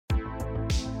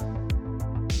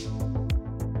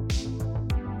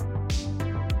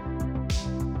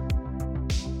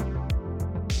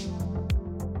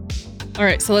All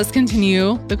right, so let's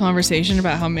continue the conversation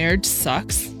about how marriage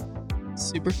sucks.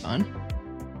 Super fun.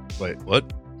 Wait,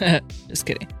 what? Just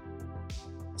kidding.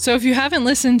 So if you haven't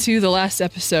listened to the last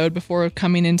episode before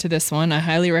coming into this one, I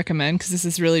highly recommend, because this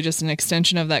is really just an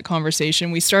extension of that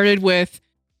conversation. We started with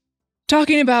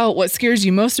talking about what scares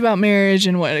you most about marriage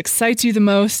and what excites you the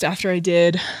most after I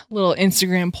did a little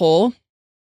Instagram poll.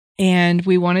 And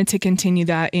we wanted to continue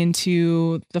that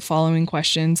into the following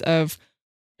questions of,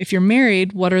 if you're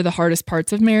married, what are the hardest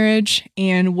parts of marriage?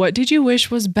 And what did you wish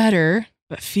was better,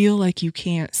 but feel like you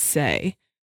can't say?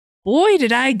 Boy,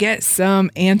 did I get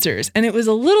some answers. And it was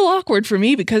a little awkward for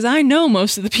me because I know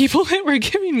most of the people that were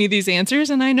giving me these answers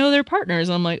and I know their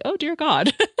partners. I'm like, oh, dear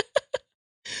God.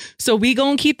 So we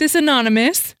gonna keep this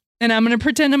anonymous and I'm going to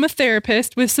pretend I'm a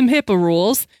therapist with some HIPAA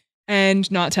rules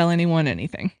and not tell anyone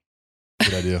anything.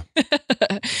 Good idea.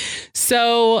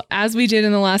 So as we did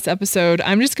in the last episode,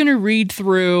 I'm just going to read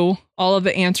through all of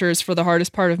the answers for the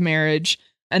hardest part of marriage.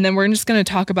 And then we're just going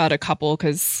to talk about a couple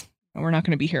because we're not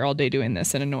going to be here all day doing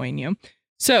this and annoying you.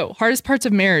 So hardest parts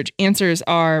of marriage answers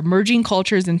are merging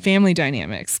cultures and family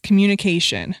dynamics,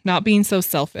 communication, not being so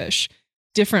selfish,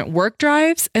 different work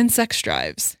drives and sex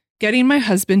drives, getting my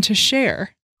husband to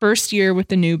share. First year with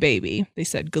the new baby. They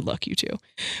said, good luck, you two.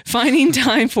 Finding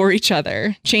time for each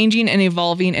other, changing and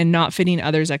evolving and not fitting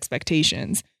others'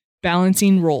 expectations,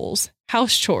 balancing roles,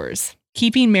 house chores,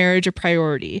 keeping marriage a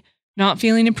priority, not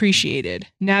feeling appreciated,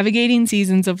 navigating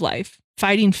seasons of life,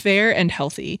 fighting fair and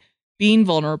healthy, being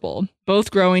vulnerable,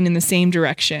 both growing in the same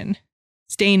direction,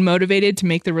 staying motivated to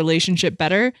make the relationship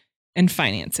better, and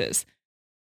finances.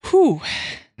 Whew.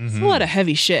 It's a lot of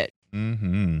heavy shit.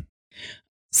 Mm-hmm.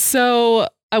 So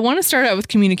I want to start out with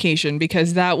communication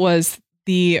because that was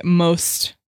the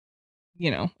most,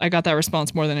 I got that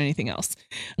response more than anything else,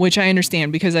 which I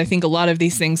understand because I think a lot of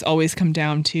these things always come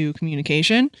down to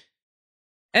communication.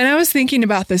 And I was thinking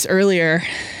about this earlier,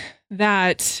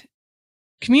 that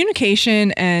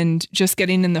communication and just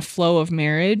getting in the flow of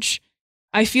marriage,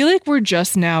 I feel like we're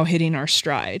just now hitting our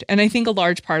stride. And I think a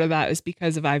large part of that is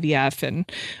because of IVF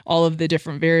and all of the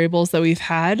different variables that we've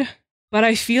had. But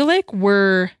I feel like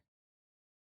we're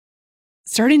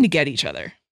starting to get each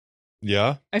other.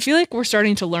 Yeah. I feel like we're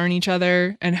starting to learn each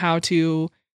other and how to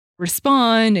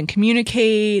respond and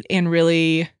communicate and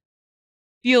really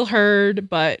feel heard,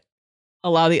 but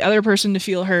allow the other person to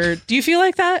feel heard. Do you feel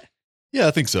like that? Yeah,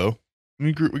 I think so. I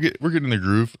mean, we're getting in the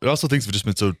groove. I also think it's just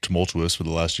been so tumultuous for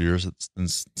the last years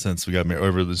since we got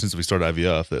married, since we started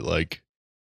IVF, that like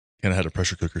kind of had a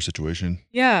pressure cooker situation.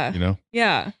 Yeah.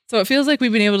 Yeah. So it feels like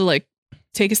we've been able to like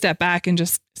take a step back and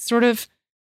just sort of,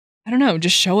 I don't know,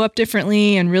 just show up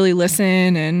differently and really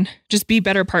listen and just be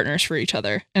better partners for each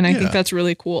other. And I think that's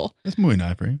really cool. That's muy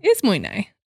nice, right? It's muy nice.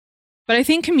 But I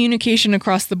think communication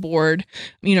across the board,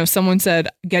 someone said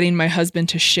getting my husband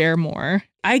to share more.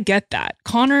 I get that.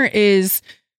 Connor has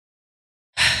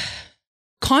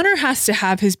to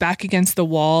have his back against the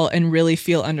wall and really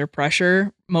feel under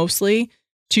pressure mostly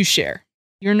to share.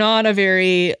 You're not a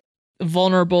very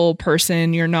vulnerable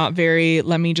person. You're not very,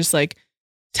 let me just like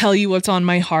tell you what's on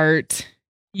my heart.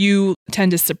 You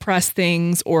tend to suppress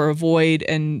things or avoid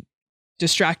and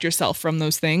distract yourself from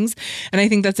those things. And I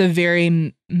think that's a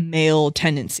very male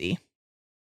tendency.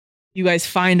 You guys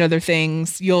find other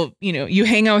things. You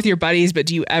hang out with your buddies, but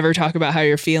do you ever talk about how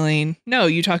you're feeling? No,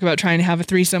 you talk about trying to have a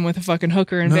threesome with a fucking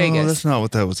hooker in Vegas. No, that's not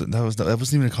what that was. That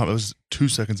wasn't even it was 2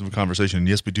 seconds of a conversation. And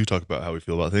yes, we do talk about how we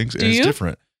feel about things. And it's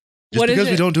different. Just because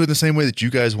we don't do it the same way that you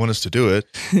guys want us to do it.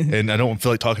 And I don't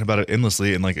feel like talking about it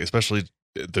endlessly. And like, especially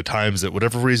the times that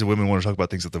whatever reason women want to talk about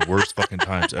things at the worst fucking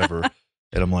times ever.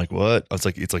 And I'm like, what?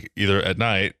 It's like either at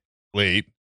night, late,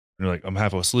 and you're like, I'm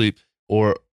half asleep,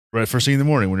 or right first thing in the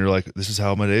morning when you're like, this is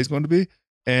how my day is going to be.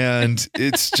 And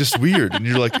it's just weird. And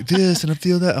you're like, this, and I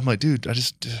feel that. I'm like, dude, I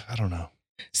don't know.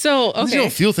 So, okay. I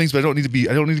don't feel things, but I don't need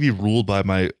to be ruled by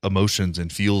my emotions and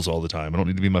feels all the time. I don't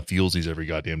need to be my feelsies every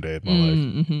goddamn day of my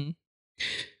life.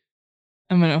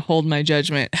 I'm going to hold my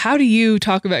judgment. How do you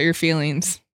talk about your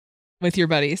feelings with your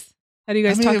buddies? How do you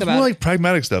guys talk about it? It's more like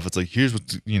pragmatic stuff. It's like, here's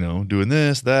what, doing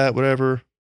this, that, whatever.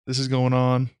 This is going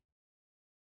on.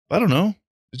 I don't know.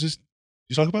 It's just,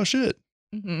 you talk about shit.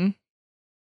 Mm-hmm.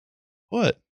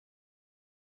 What?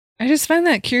 I just find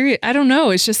that curious. I don't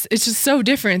know. It's just so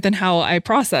different than how I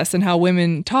process and how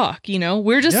women talk.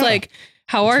 We're just like,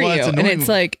 how are you? And it's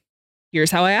like,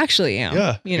 here's how I actually am.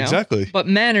 Yeah, exactly. But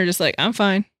men are just like, I'm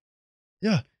fine.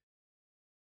 Yeah.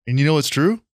 And you know what's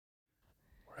true?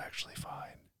 We're actually fine.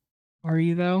 Are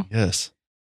you though? Yes.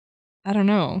 I don't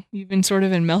know. You've been sort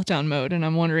of in meltdown mode, and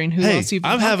I'm wondering who else you've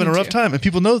been I'm having a rough time, and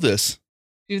people know this.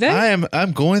 Do they?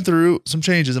 I'm going through some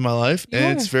changes in my life,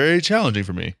 and it's very challenging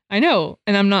for me. I know,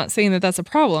 and I'm not saying that that's a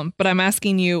problem, but I'm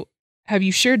asking you, have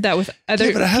you shared that with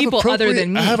other people other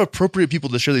than me? I have appropriate people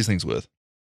to share these things with.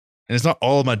 And it's not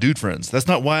all of my dude friends. That's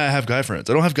not why I have guy friends.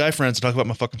 I don't have guy friends to talk about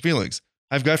my fucking feelings.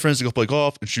 I have guy friends to go play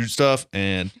golf and shoot stuff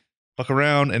and fuck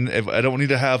around. And if I don't need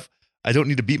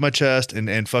to beat my chest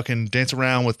and fucking dance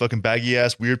around with fucking baggy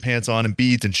ass weird pants on and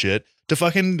beads and shit to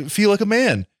fucking feel like a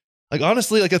man. Like,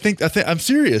 honestly, like I think I'm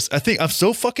serious. I think I'm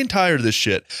so fucking tired of this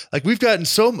shit. Like,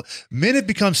 men have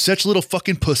become such little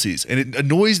fucking pussies, and it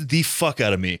annoys the fuck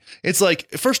out of me. It's like,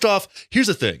 first off, here's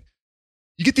the thing.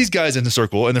 You get these guys in the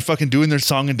circle and they're fucking doing their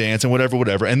song and dance and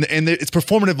whatever. And it's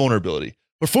performative vulnerability.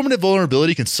 Performative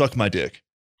vulnerability can suck my dick.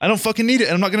 I don't fucking need it.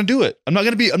 And I'm not going to do it. I'm not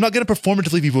going to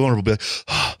performatively be vulnerable. Be like,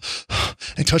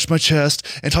 and touch my chest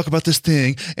and talk about this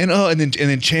thing. And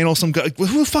then channel some guy.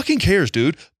 Who fucking cares,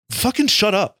 dude? Fucking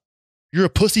shut up. You're a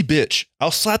pussy bitch.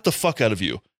 I'll slap the fuck out of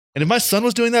you. And if my son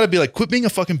was doing that, I'd be like, quit being a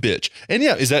fucking bitch. And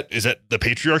yeah, is that the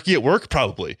patriarchy at work?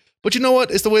 Probably. But you know what?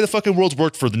 It's the way the fucking world's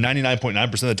worked for the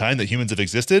 99.9% of the time that humans have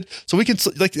existed. So we can,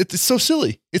 like, it's so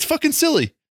silly. It's fucking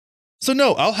silly. So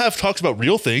no, I'll have talks about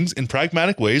real things in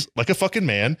pragmatic ways, like a fucking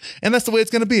man. And that's the way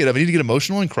it's going to be. And if I need to get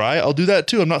emotional and cry, I'll do that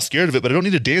too. I'm not scared of it, but I don't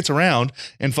need to dance around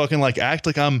and fucking like act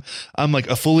like I'm like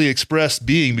a fully expressed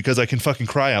being because I can fucking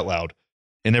cry out loud.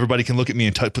 And everybody can look at me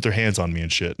and put their hands on me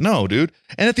and shit. No, dude.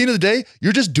 And at the end of the day,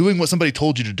 you're just doing what somebody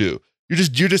told you to do.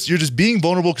 You're just being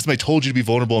vulnerable because somebody told you to be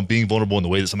vulnerable and being vulnerable in the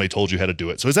way that somebody told you how to do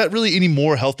it. So is that really any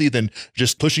more healthy than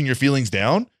just pushing your feelings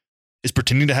down? Is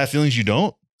pretending to have feelings you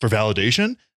don't for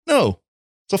validation? No.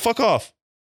 So fuck off.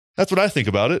 That's what I think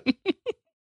about it.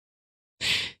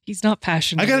 He's not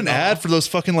passionate. I got an ad for those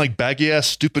fucking like baggy ass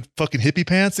stupid fucking hippie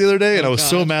pants the other day, and I was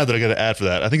so mad that I got an ad for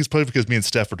that. I think it's probably because me and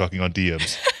Steph were talking on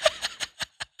DMs.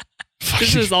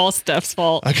 This is all Steph's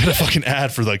fault. I got a fucking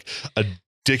ad for like a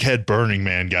dickhead Burning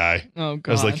Man guy. Oh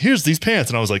god. I was like, here's these pants.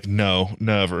 And I was like, no,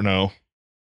 never, no.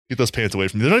 Get those pants away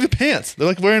from me. They're not even pants. They're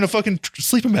like wearing a fucking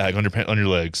sleeping bag on your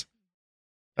legs.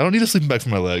 I don't need a sleeping bag for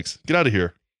my legs. Get out of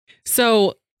here.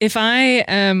 So if I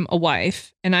am a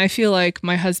wife and I feel like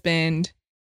my husband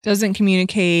doesn't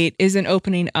communicate, isn't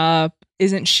opening up,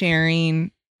 isn't sharing,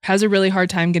 has a really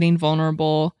hard time getting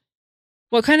vulnerable,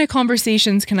 what kind of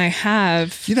conversations can I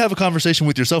have? You can have a conversation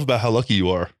with yourself about how lucky you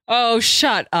are. Oh,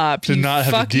 shut up. To not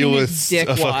have to deal with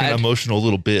a fucking emotional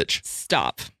little bitch.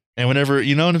 Stop. And whenever,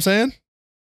 you know what I'm saying?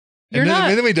 You're not.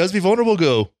 And then when he does be vulnerable,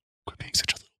 go, quit being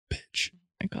such a little bitch. Oh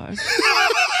my God.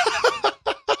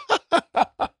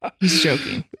 He's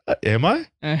joking. Am I?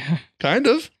 Kind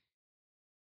of.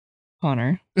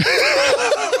 Connor.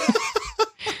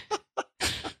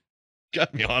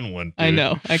 Got me on one, dude. I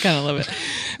know. I kind of love it.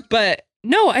 But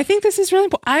no, I think this is really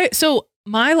important. So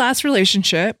my last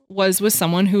relationship was with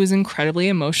someone who was incredibly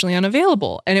emotionally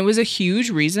unavailable. And it was a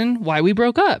huge reason why we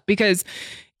broke up, because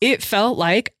it felt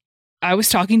like I was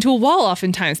talking to a wall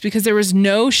oftentimes because there was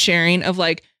no sharing of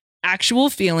like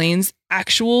actual feelings,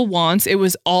 actual wants. It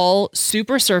was all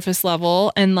super surface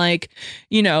level and like,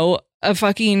 you know, a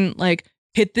fucking like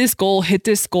hit this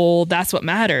goal, that's what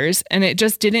matters. And it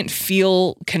just didn't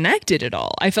feel connected at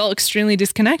all. I felt extremely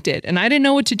disconnected and I didn't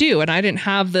know what to do. And I didn't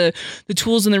have the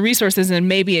tools and the resources. And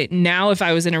maybe now if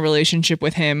I was in a relationship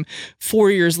with him 4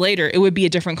 years later, it would be a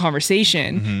different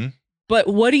conversation. Mm-hmm. But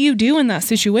what do you do in that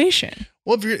situation?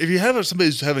 Well, if you have somebody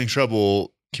who's having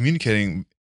trouble communicating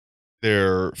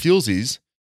their feelsies,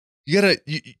 I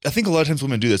think a lot of times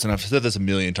women do this, and I've said this a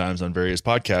million times on various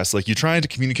podcasts. Like, you're trying to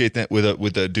communicate that with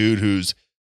a dude who's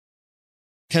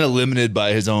kind of limited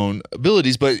by his own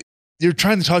abilities, but you're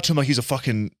trying to talk to him like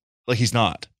he's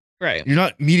not. Right. You're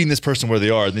not meeting this person where they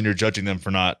are, and then you're judging them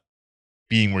for not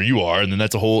being where you are, and then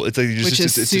that's a whole. It's like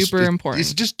it's super important.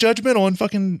 It's just judgmental and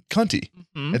fucking cunty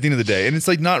at the end of the day, and it's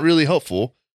like not really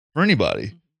helpful for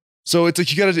anybody. So it's like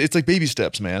it's like baby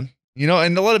steps, man. You know,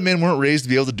 and a lot of men weren't raised to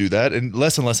be able to do that, and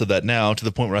less of that now, to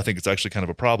the point where I think it's actually kind of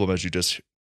a problem, as you just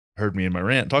heard me in my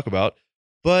rant talk about.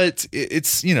 But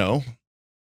it's, you know,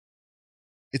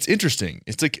 it's interesting.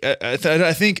 It's like I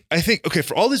think okay,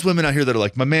 for all these women out here that are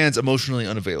like, my man's emotionally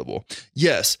unavailable.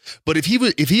 Yes, but if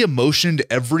he emotioned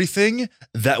everything,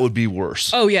 that would be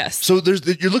worse. Oh yes. So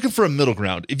you're looking for a middle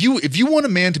ground. If you want a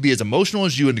man to be as emotional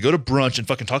as you and to go to brunch and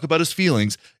fucking talk about his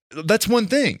feelings, that's one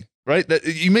thing. Right? That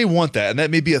you may want that, and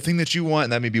that may be a thing that you want,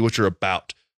 and that may be what you're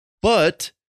about,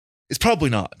 but it's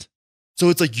probably not. So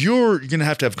it's like you're going to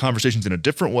have conversations in a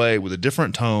different way, with a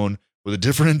different tone, with a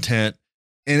different intent,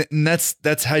 and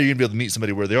that's how you're going to be able to meet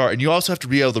somebody where they are. And you also have to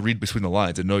be able to read between the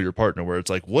lines and know your partner, where it's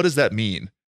like, what does that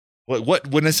mean? What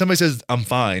when somebody says I'm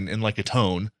fine in like a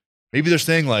tone, maybe they're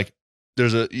saying like,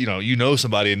 there's a,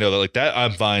 somebody and know that like that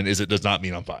I'm fine it does not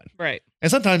mean I'm fine. Right. And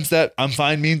sometimes that I'm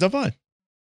fine means I'm fine.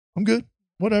 I'm good.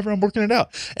 Whatever. I'm working it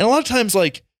out. And a lot of times,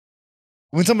 like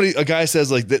when a guy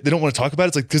says like they don't want to talk about it,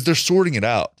 it's like, because they're sorting it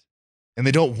out and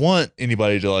they don't want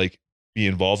anybody to like be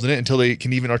involved in it until they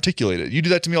can even articulate it. You do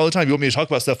that to me all the time. You want me to talk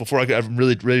about stuff before I'm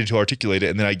really ready to articulate it.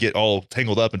 And then I get all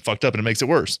tangled up and fucked up and it makes it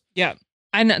worse. Yeah.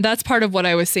 And that's part of what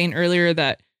I was saying earlier,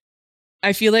 that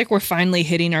I feel like we're finally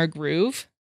hitting our groove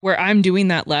where I'm doing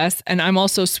that less. And I'm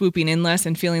also swooping in less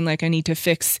and feeling like I need to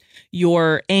fix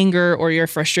your anger or your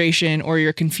frustration or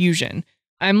your confusion.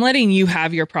 I'm letting you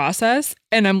have your process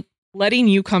and I'm letting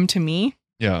you come to me.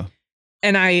 Yeah.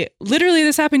 And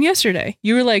this happened yesterday.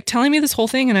 You were like telling me this whole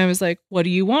thing and I was like, what do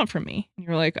you want from me? And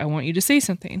you're like, I want you to say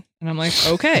something. And I'm like,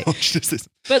 okay.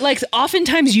 But like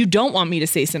oftentimes you don't want me to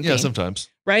say something. Yeah, sometimes.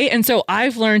 Right. And so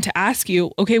I've learned to ask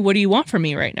you, okay, what do you want from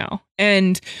me right now?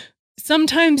 And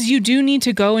sometimes you do need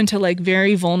to go into like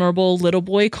very vulnerable little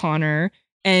boy Connor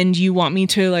and you want me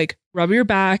to like rub your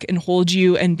back and hold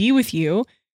you and be with you.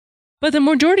 But the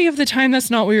majority of the time, that's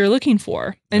not what you're looking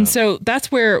for. And so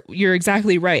that's where you're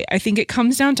exactly right. I think it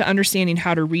comes down to understanding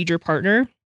how to read your partner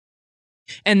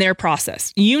and their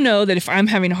process. You know that if I'm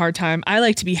having a hard time, I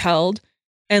like to be held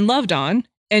and loved on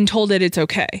and told that it's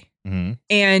okay. Mm-hmm.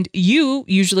 And you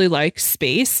usually like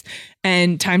space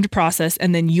and time to process,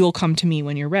 and then you'll come to me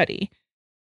when you're ready.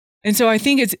 And so I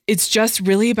think it's just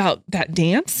really about that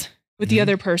dance with the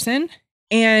other person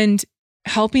and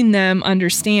helping them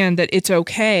understand that it's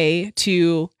okay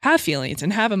to have feelings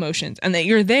and have emotions and that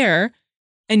you're there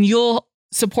and you'll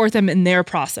support them in their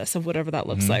process of whatever that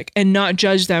looks like and not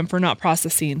judge them for not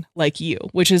processing like you,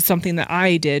 which is something that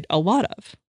I did a lot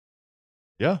of.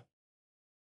 Yeah.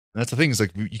 That's the thing, is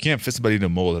like you can't fit somebody in a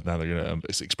mold that now they're going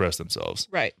to express themselves.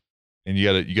 Right. And you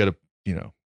gotta,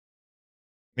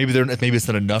 maybe it's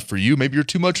not enough for you. Maybe you're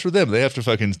too much for them. They have to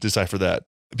fucking decipher that.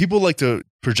 People like to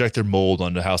project their mold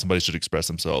onto how somebody should express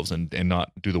themselves and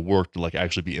not do the work to like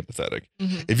actually be empathetic.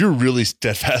 Mm-hmm. If you're really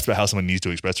steadfast about how someone needs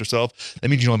to express herself, that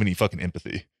means you don't have any fucking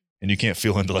empathy and you can't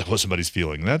feel into like what somebody's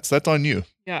feeling. That's on you.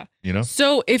 Yeah.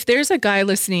 So if there's a guy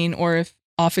listening, or if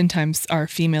oftentimes our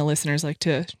female listeners like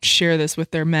to share this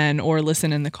with their men or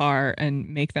listen in the car and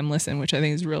make them listen, which I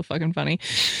think is real fucking funny.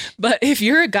 But if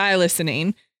you're a guy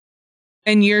listening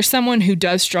and you're someone who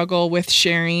does struggle with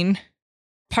sharing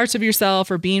parts of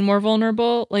yourself or being more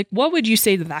vulnerable, like what would you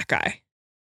say to that guy?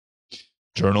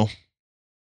 Journal.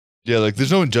 Yeah, like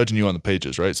there's no one judging you on the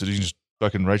pages, right? So you can just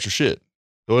fucking write your shit.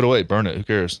 Throw it away, burn it. Who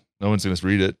cares? No one's gonna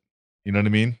read it. You know what I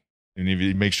mean? And if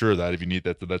you make sure that if you need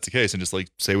that's the case, and just like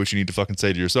say what you need to fucking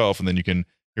say to yourself, and then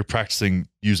you're practicing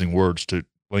using words to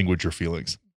language your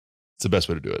feelings. It's the best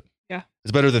way to do it. Yeah.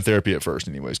 It's better than therapy at first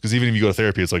anyways. Because even if you go to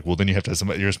therapy, it's like, well, then you have to have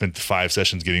somebody, you're gonna spend 5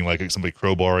 sessions getting like somebody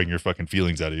crowbarring your fucking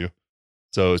feelings out of you.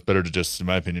 So it's better to just, in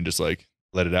my opinion, just like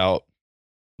let it out.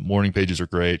 Morning pages are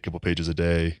great. A couple pages a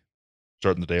day.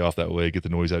 Starting the day off that way. Get the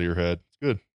noise out of your head. It's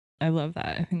good. I love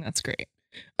that. I think that's great.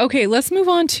 Okay, let's move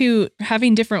on to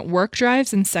having different work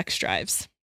drives and sex drives.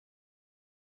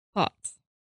 Thoughts?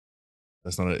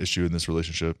 That's not an issue in this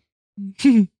relationship.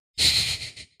 Thoughts?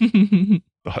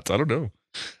 I don't know.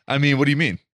 I mean, what do you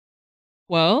mean?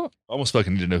 Well, I almost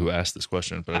fucking need to know who asked this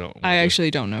question, but I don't. I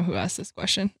actually don't know who asked this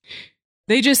question.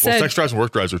 They just said sex drives and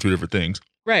work drives are 2 different things.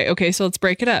 Right. Okay. So let's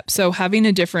break it up. So having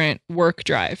a different work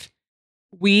drive.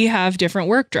 We have different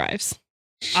work drives.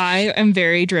 I am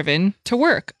very driven to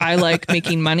work. I like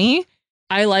making money.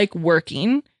 I like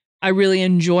working. I really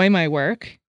enjoy my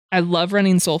work. I love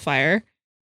running Soulfire.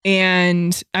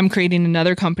 And I'm creating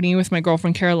another company with my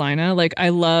girlfriend, Carolina. Like I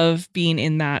love being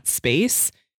in that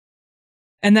space.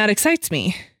 And that excites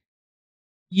me.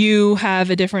 You have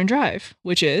a different drive,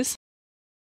 which is?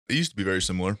 It used to be very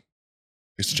similar.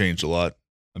 It's changed a lot.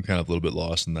 I'm kind of a little bit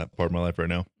lost in that part of my life right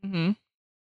now. Mm-hmm.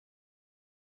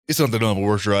 It's not that I don't have a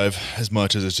work drive as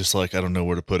much as it's just like, I don't know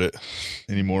where to put it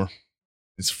anymore.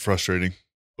 It's frustrating,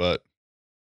 but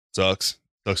sucks.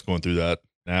 Sucks going through that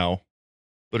now,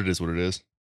 but it is what it is,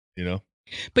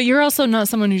 But you're also not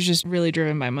someone who's just really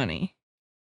driven by money.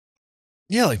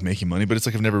 Yeah, like making money, but it's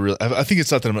like I've never really, I think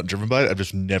it's not that I'm not driven by it. I've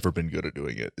just never been good at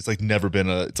doing it. It's like never been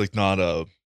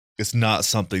it's not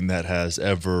something that has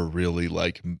ever really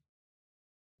like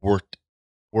worked.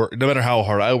 No matter how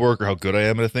hard I work or how good I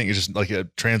am at a thing, it's just like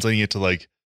translating it to like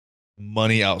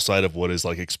money outside of what is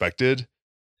like expected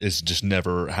is just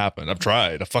never happened.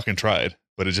 I fucking tried,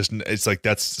 but it's like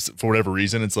that's for whatever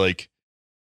reason. It's like,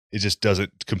 it just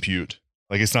doesn't compute.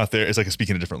 Like it's not there. It's like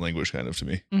speaking a different language kind of to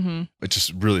me. Mm-hmm. It's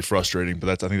just really frustrating, but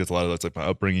I think that's a lot of that's like my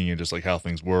upbringing and just like how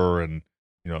things were. And,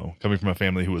 coming from a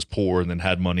family who was poor and then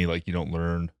had money, like you don't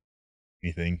learn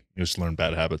anything. You just learn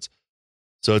bad habits.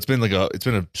 So it's been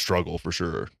a struggle for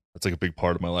sure. That's like a big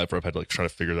part of my life where I've had to like try to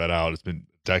figure that out. It's been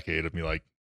a decade of me like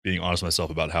being honest with myself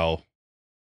about how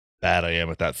bad I am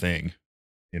at that thing,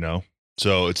 you know?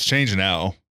 So it's changed now.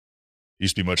 It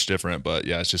used to be much different, but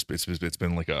yeah, it's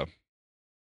been like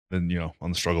been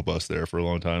on the struggle bus there for a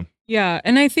long time. Yeah.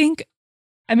 And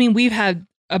I mean, we've had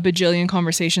a bajillion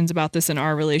conversations about this in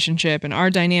our relationship and our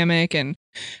dynamic and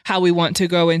how we want to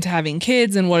go into having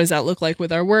kids and what does that look like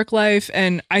with our work life.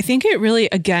 And I think it really,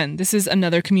 again, this is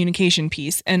another communication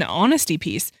piece and honesty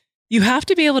piece. You have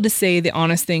to be able to say the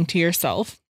honest thing to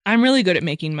yourself. I'm really good at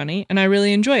making money and I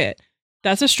really enjoy it.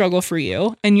 That's a struggle for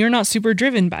you and you're not super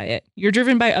driven by it. You're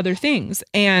driven by other things,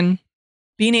 and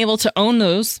being able to own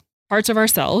those parts of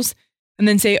ourselves and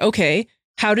then say, okay,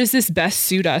 how does this best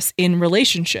suit us in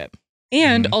relationship?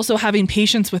 And also having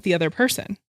patience with the other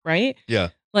person, right? Yeah.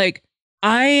 Like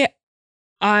I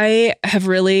have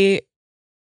really,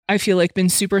 I feel like, been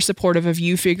super supportive of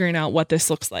you figuring out what this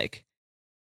looks like.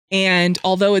 And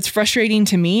although it's frustrating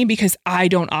to me because I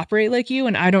don't operate like you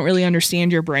and I don't really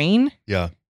understand your brain. Yeah.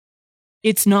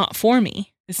 It's not for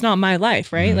me. It's not my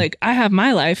life, right? Like I have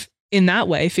my life in that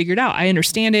way figured out. I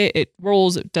understand it. It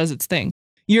rolls, it does its thing.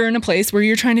 You're in a place where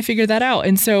you're trying to figure that out.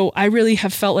 And so I really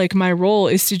have felt like my role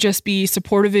is to just be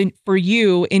supportive for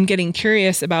you in getting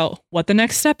curious about what the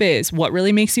next step is, what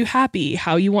really makes you happy,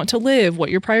 how you want to live, what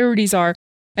your priorities are,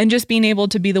 and just being able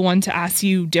to be the one to ask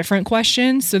you different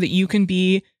questions so that you can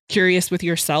be curious with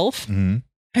yourself.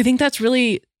 I think that's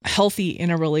really healthy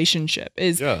in a relationship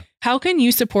is how can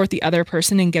you support the other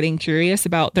person in getting curious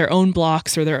about their own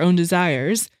blocks or their own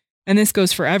desires? And this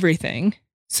goes for everything,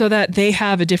 so that they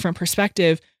have a different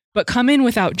perspective, but come in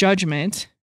without judgment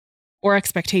or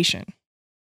expectation.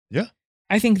 Yeah.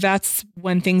 I think that's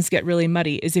when things get really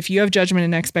muddy, is if you have judgment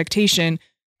and expectation,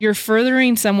 you're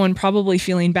furthering someone probably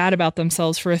feeling bad about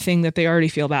themselves for a thing that they already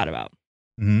feel bad about.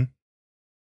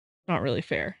 Not really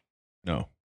fair. No.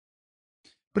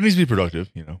 But it needs to be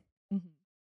productive, It's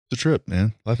a trip,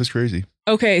 man. Life is crazy.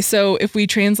 Okay, so if we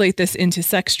translate this into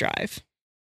sex drive.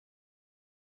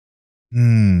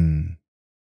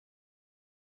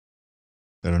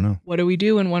 I don't know. What do we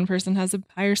do when one person has a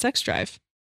higher sex drive?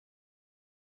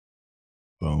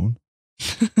 Bone.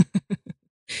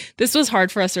 This was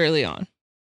hard for us early on.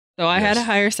 So I had a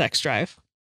higher sex drive.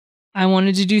 I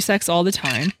wanted to do sex all the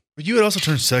time. But you had also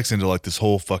turned sex into like this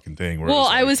whole fucking thing. Well,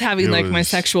 I was having like my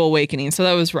sexual awakening, so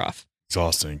that was rough.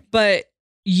 Exhausting. But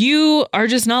you are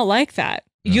just not like that.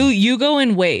 No. You go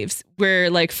in waves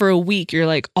where like for a week, you're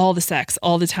like all the sex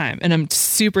all the time. And I'm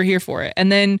super here for it.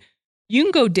 And then you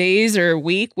can go days or a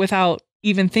week without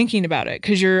even thinking about it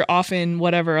because you're off in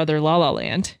whatever other la la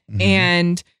land.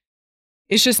 And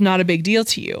it's just not a big deal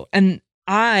to you. And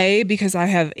because I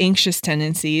have anxious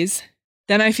tendencies,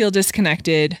 then I feel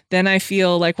disconnected. Then I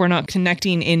feel like we're not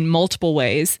connecting in multiple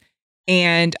ways.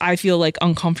 And I feel like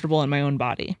uncomfortable in my own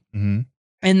body.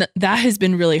 And that has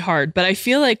been really hard. But I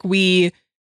feel like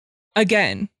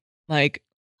again, like,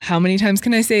 how many times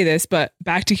can I say this? But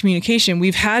back to communication,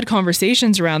 we've had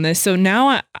conversations around this. So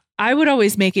now I would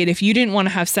always make it, if you didn't want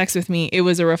to have sex with me, it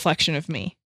was a reflection of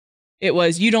me. It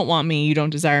was, you don't want me, you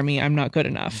don't desire me, I'm not good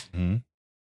enough.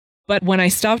 But when I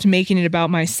stopped making it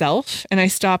about myself and I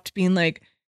stopped being like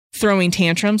throwing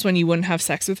tantrums when you wouldn't have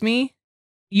sex with me,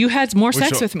 you had more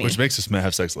sex with me. Which makes us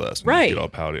have sex less. Right. Get all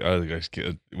pouty.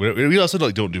 We also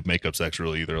like don't do makeup sex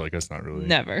really either. Like that's not really.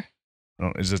 Never.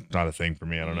 It's just not a thing for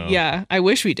me. I don't know. Yeah, I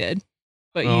wish we did,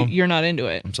 but you're not into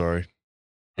it. I'm sorry.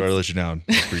 Sorry to let you down.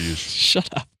 For you. Shut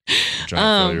up.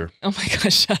 Giant failure. Oh my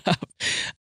gosh, shut up.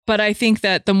 But I think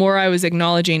that the more I was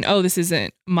acknowledging, oh, this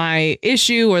isn't my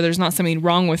issue or there's not something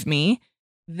wrong with me,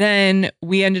 then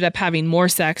we ended up having more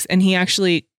sex and he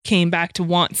actually came back to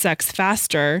want sex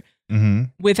faster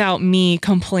without me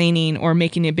complaining or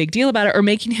making a big deal about it or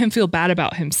making him feel bad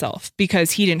about himself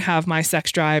because he didn't have my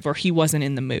sex drive or he wasn't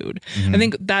in the mood. I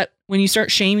think that when you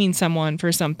start shaming someone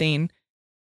for something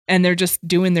and they're just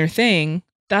doing their thing,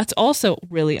 that's also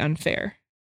really unfair.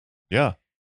 Yeah.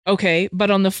 Okay. But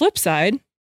on the flip side,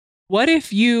 what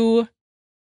if you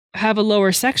have a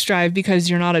lower sex drive because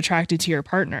you're not attracted to your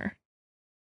partner?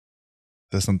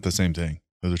 That's not the same thing.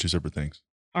 Those are two separate things.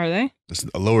 Are they?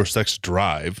 A lower sex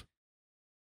drive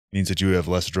means that you have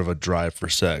less of a drive for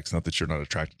sex, not that you're not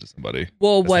attracted to somebody.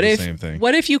 Well, what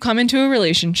if you come into a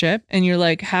relationship and you're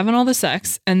like having all the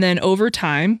sex and then over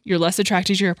time you're less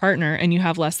attracted to your partner and you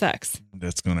have less sex?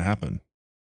 That's going to happen.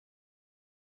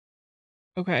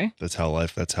 Okay. That's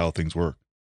how things work.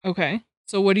 Okay.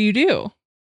 So what do you do?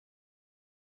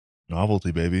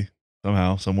 Novelty, baby.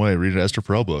 Somehow, some way. Read an Esther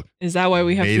Perel book. Is that why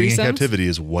we have Mating threesomes? in Captivity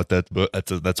is what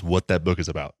that's what that book is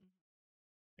about.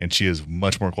 and she is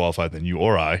much more qualified than you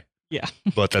or I. Yeah.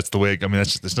 But that's the way, I mean,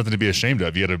 there's nothing to be ashamed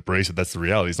of. You got to embrace it. That's the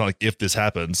reality. It's not like if this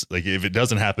happens, like if it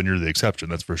doesn't happen, you're the exception.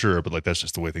 That's for sure. But like, that's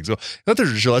just the way things go. Not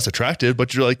that you're less attractive,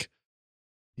 but you're like,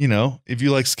 you know, if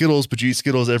you like Skittles, but you eat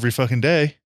Skittles every fucking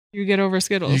day. You get over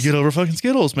Skittles. You get over fucking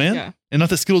Skittles, man. Yeah. And not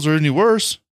that Skittles are any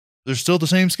worse. They're still the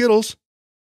same Skittles.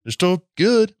 They're still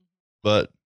good.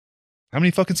 But how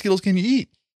many fucking Skittles can you eat?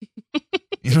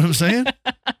 You know what I'm saying?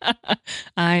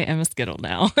 I am a Skittle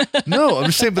now. No, I'm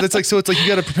just saying, but it's like you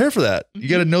got to prepare for that. You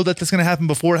got to know that that's going to happen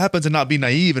before it happens and not be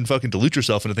naive and fucking delude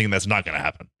yourself into thinking that's not going to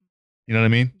happen. You know what I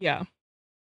mean? Yeah,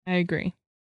 I agree.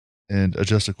 And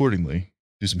adjust accordingly.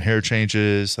 Do some hair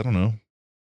changes. I don't know.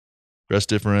 Dress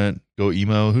different. Go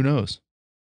emo. Who knows?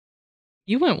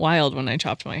 You went wild when I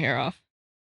chopped my hair off.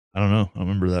 I don't know. I don't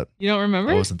remember that. You don't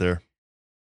remember? I wasn't there.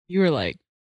 You were like,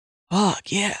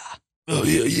 fuck yeah. Oh,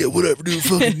 yeah, whatever, dude.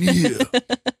 Fucking yeah.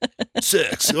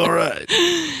 Sex. All right.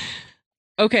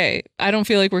 Okay. I don't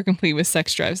feel like we're complete with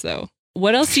sex drives, though.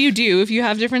 What else do you do if you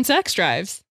have different sex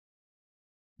drives?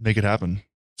 Make it happen.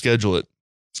 Schedule it.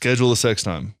 Schedule a sex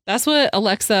time. That's what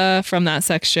Alexa from That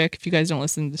Sex Chick, if you guys don't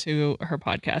listen to her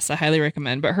podcast, I highly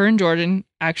recommend. But her and Jordan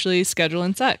actually schedule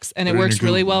in sex, and it works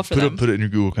really well for them. Put it in your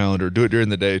Google Calendar. Do it during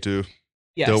the day, too.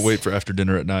 Yes. Don't wait for after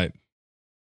dinner at night.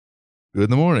 Do it in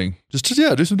the morning. Just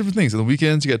do some different things. On the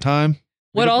weekends, you got time.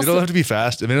 It don't have to be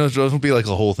fast. I mean, it doesn't be like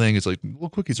a whole thing. It's like, little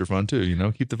quickies are fun too, you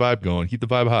know? Keep the vibe going. Keep the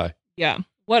vibe high. Yeah.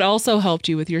 What also helped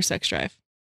you with your sex drive?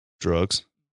 Drugs.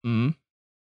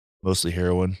 Mostly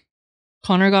heroin.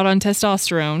 Connor got on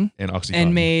testosterone. And Oxycontin.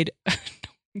 And made... No,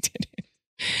 he didn't.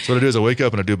 So what I do is I wake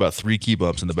up and I do about 3 key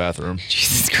bumps in the bathroom.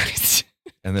 Jesus Christ.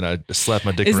 And then I slap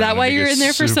my dick around. Is around. that why you're in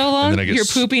there for so long? You're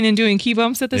pooping and doing key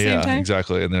bumps at the same time? Yeah,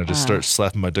 exactly. And then I just start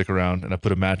slapping my dick around and I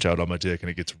put a match out on my dick and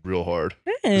it gets real hard.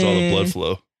 There's all the blood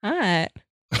flow. Hot.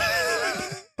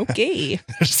 Okay.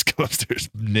 I just go upstairs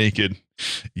naked,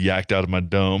 yacked out of my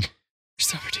dome. You're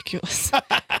so ridiculous.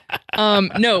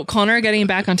 No, Connor getting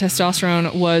back on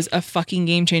testosterone was a fucking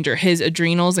game changer. His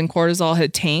adrenals and cortisol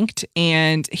had tanked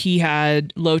and he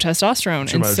had low testosterone.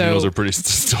 Sure, and my adrenals are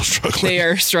still struggling. They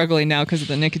are struggling now because of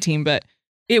the nicotine, but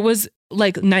it was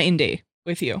like night and day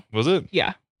with you. Was it?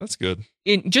 Yeah. That's good.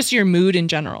 Just your mood in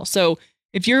general. So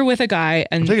if you're with a guy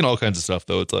and... I'm taking all kinds of stuff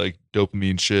though. It's like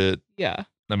dopamine shit. Yeah.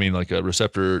 I mean, like a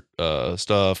receptor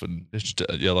stuff and it's just,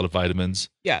 a lot of vitamins.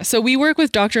 Yeah. So we work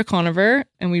with Dr. Conover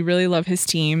and we really love his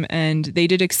team and they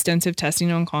did extensive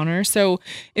testing on Connor. So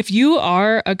if you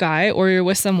are a guy or you're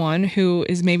with someone who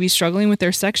is maybe struggling with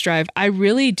their sex drive, I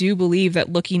really do believe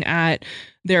that looking at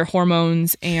their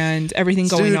hormones and everything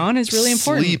going on is really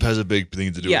important. Sleep has a big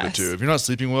thing to do with it too. If you're not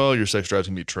sleeping well, your sex drive's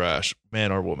gonna be trash,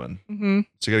 man or woman. Mm-hmm.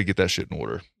 So you got to get that shit in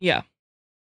order. Yeah.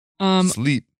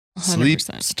 Sleep.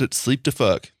 100%. Sleep to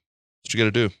fuck. That's what you got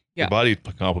to do. Yeah. Your body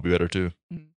comp will be better too.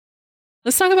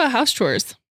 Let's talk about house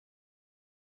chores.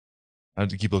 I have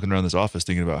to keep looking around this office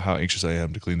thinking about how anxious I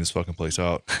am to clean this fucking place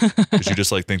out. Because you just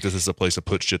like think this is a place to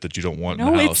put shit that you don't want in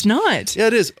the house. No, it's not. Yeah,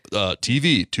 it is.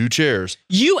 TV, 2 chairs.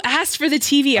 You asked for the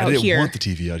TV out here. I didn't want the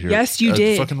TV out here. Yes, you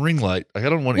did. Fucking ring light. Like, I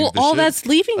don't want Well, all that's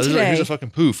leaving today. Here's a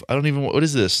fucking poof. I don't even want, what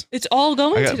is this? It's all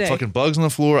going today. I got fucking bugs on the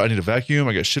floor. I need a vacuum.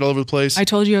 I got shit all over the place. I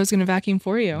told you I was going to vacuum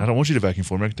for you. I don't want you to vacuum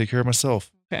for me. I can take care of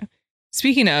myself. Okay.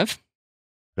 Speaking of.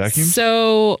 Vacuum?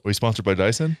 So. Are we sponsored by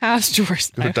Dyson? House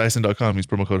chores. Go to Dyson.com. Use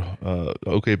promo code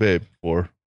OKBabe for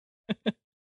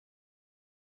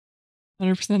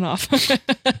 100% off.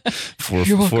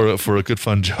 for a good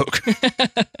fun joke.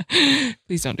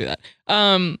 Please don't do that.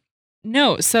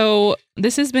 No, so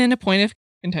this has been a point of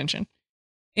contention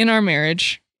in our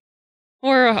marriage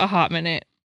for a hot minute.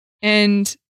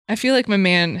 And I feel like my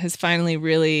man has finally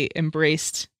really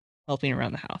embraced helping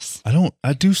around the house.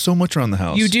 I do so much around the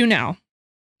house. You do now.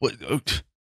 What?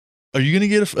 Are you going to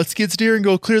get a skid steer and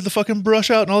go clear the fucking brush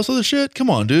out and all this other shit? Come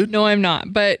on, dude. No, I'm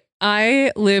not. But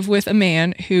I live with a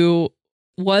man who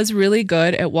was really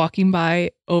good at walking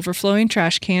by overflowing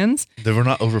trash cans. They were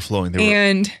not overflowing. They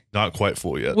were not quite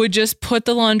full yet. Would just put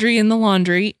the laundry in the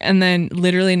laundry and then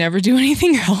literally never do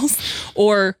anything else.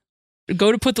 Or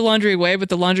go to put the laundry away, but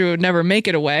the laundry would never make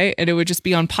it away. And it would just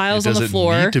be on piles on the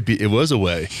floor. It was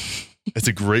away. It's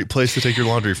a great place to take your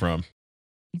laundry from.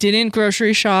 Didn't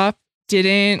grocery shop.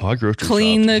 Didn't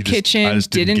clean the kitchen.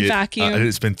 Didn't vacuum. I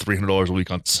didn't spend $300 a week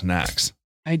on snacks.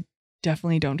 I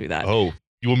definitely don't do that. Oh,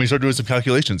 you want me to start doing some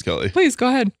calculations, Kelly? Please go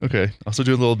ahead. Okay. I'll start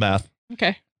doing a little math.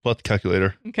 Okay. Pull out the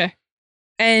calculator. Okay.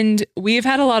 And we've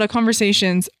had a lot of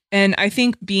conversations, and I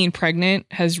think being pregnant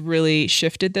has really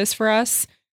shifted this for us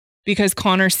because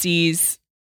Connor sees,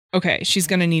 okay, she's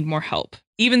going to need more help.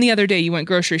 even the other day you went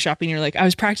grocery shopping. You're like, I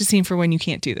was practicing for when you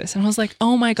can't do this. And I was like,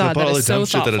 oh my God, that is so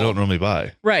thoughtful. Shit that I don't normally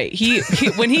buy. Right. He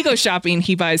when he goes shopping,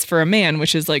 he buys for a man,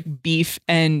 which is like beef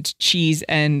and cheese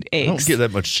and eggs. I don't get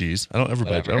that much cheese. I don't ever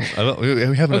buy.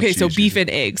 We have okay, so beef and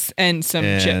eggs and some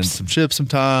chips. And some chips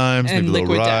sometimes, and maybe a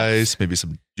little rice, maybe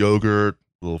some yogurt,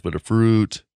 a little bit of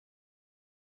fruit.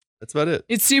 That's about it.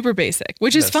 It's super basic,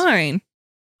 which is fine.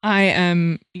 I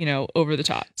am, over the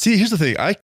top. See, here's the thing.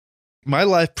 My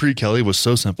life pre-Kelly was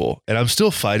so simple, and I'm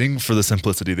still fighting for the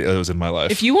simplicity that was in my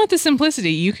life. If you want the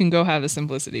simplicity, you can go have the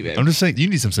simplicity, babe. I'm just saying, you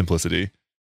need some simplicity.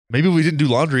 Maybe if we didn't do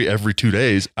laundry every 2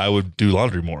 days, I would do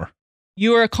laundry more.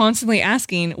 You are constantly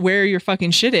asking where your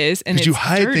fucking shit is, and you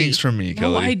hide dirty. Things from me,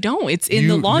 Kelly. No, I don't. It's in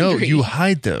the laundry. No, you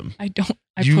hide them. I don't.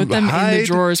 I put them in the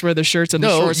drawers where the shirts and the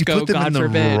shorts go. God forbid. You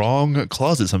put them in the wrong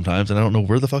closet sometimes, and I don't know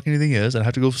where the fuck anything is, and I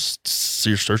have to go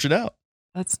search it out.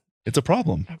 It's a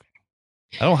problem. Okay.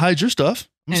 I don't hide your stuff.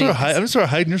 I'm gonna start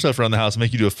hiding your stuff around the house and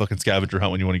make you do a fucking scavenger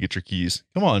hunt when you want to get your keys.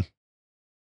 Come on.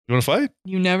 You want to fight?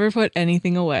 You never put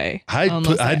anything away. I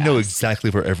know exactly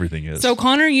where everything is. So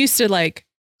Connor used to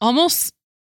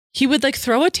he would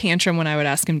throw a tantrum when I would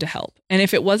ask him to help. And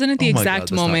if it wasn't at the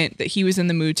exact moment that he was in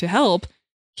the mood to help,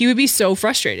 he would be so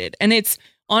frustrated. And it's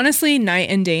honestly night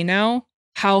and day now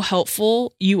how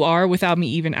helpful you are without me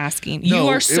even asking. You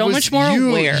are so much more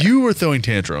aware. You were throwing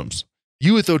tantrums.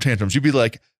 You would throw tantrums. You'd be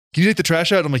like, can you take the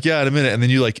trash out? And I'm like, yeah, in a minute. And then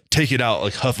you take it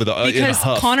out, huff with in a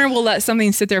huff. Connor will let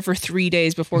something sit there for 3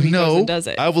 days before he goes and does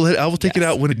it. I will take it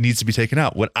out when it needs to be taken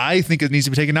out. When I think it needs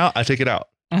to be taken out, I take it out.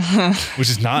 Which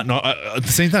is not at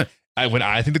the same time. When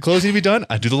I think the clothes need to be done,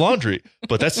 I do the laundry.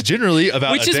 But that's generally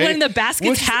about which is when the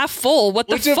basket's half full. What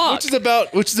the fuck?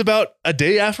 Which is about a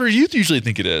day after you usually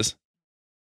think it is.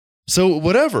 So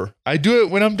whatever. I do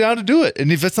it when I'm down to do it.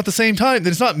 And if it's not the same time,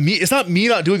 then it's not me. It's not me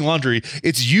not doing laundry.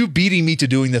 It's you beating me to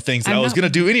doing the things that I was going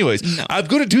to do anyways. No. I'm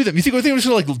going to do them. You think I'm just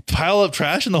going to pile up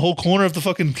trash in the whole corner of the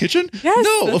fucking kitchen? Yes,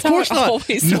 no, of course not. No,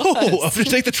 was. I'm going to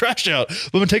take the trash out. But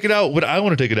I'm going to take it out when I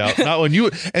want to take it out, not when you.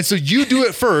 And so you do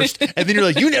it first. And then you're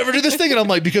like, you never do this thing. And I'm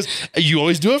like, because you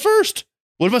always do it first.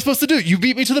 What am I supposed to do? You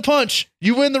beat me to the punch.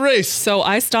 You win the race. So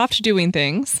I stopped doing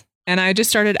things and I just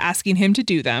started asking him to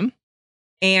do them.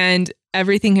 And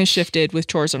everything has shifted with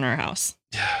chores in our house.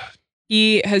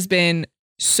 He has been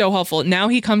so helpful. Now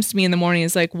he comes to me in the morning and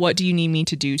is like, what do you need me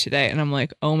to do today? And I'm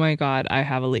like, oh my God, I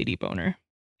have a lady boner.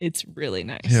 It's really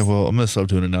nice. Yeah, well, I'm going to stop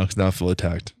doing it now because now I feel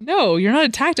attacked. No, you're not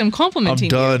attacked. I'm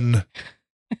complimenting you. I'm done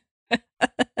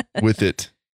with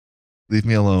it. Leave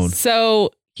me alone.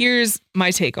 So here's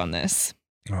my take on this.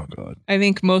 Oh, God. I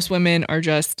think most women are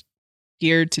just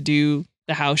geared to do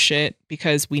the house shit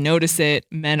because we notice it.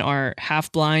 Men are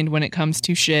half blind when it comes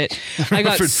to shit. I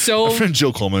got my friend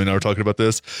Jill Coleman and I were talking about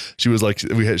this. She was like,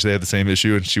 they had the same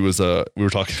issue, and she was we were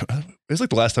talking. It was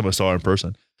like the last time I saw her in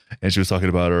person, and she was talking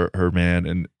about her man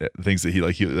and things that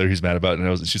he's mad about,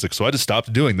 and she's like, so I just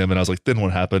stopped doing them, and I was like, then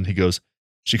what happened? She goes,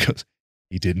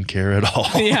 he didn't care at all.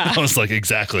 Yeah. I was like,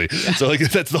 exactly. Yeah. So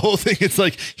that's the whole thing. It's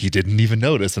like he didn't even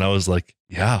notice, and I was like,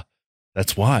 yeah.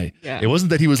 That's why. Yeah. It wasn't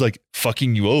that he was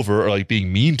fucking you over or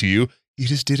being mean to you. You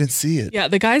just didn't see it. Yeah,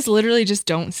 the guys literally just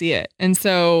don't see it. And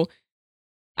so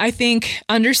I think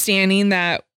understanding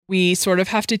that we sort of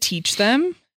have to teach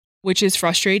them, which is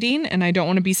frustrating. And I don't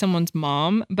want to be someone's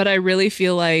mom, but I really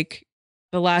feel like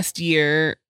the last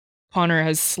year, Connor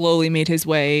has slowly made his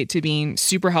way to being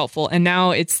super helpful. And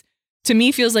now it's, to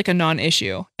me, feels like a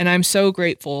non-issue. And I'm so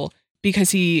grateful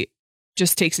because he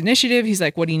just takes initiative. He's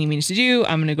like, what do you need me to do?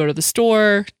 I'm going to go to the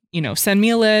store, send me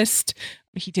a list.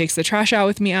 He takes the trash out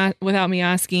with me without me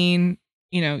asking,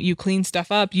 you clean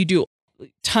stuff up. You do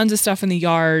tons of stuff in the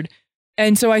yard.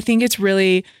 And so I think it's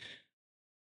really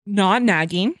not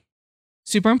nagging,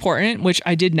 super important, which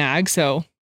I did nag. So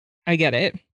I get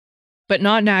it, but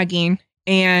not nagging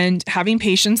and having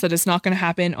patience that it's not going to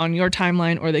happen on your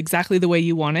timeline or exactly the way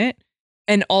you want it.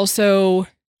 And also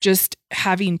just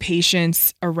having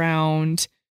patience around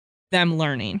them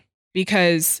learning,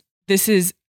 because this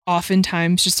is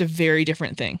oftentimes just a very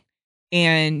different thing.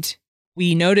 And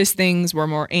we notice things, we're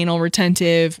more anal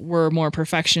retentive, we're more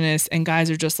perfectionist, and guys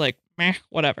are just like, meh,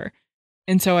 whatever.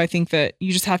 And so I think that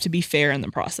you just have to be fair in the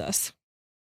process.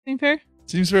 Seem fair?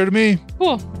 Seems fair to me.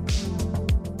 Cool.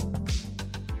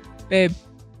 Babe.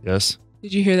 Yes?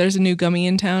 Did you hear there's a new gummy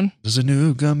in town? There's a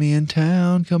new gummy in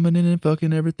town coming in and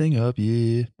fucking everything up,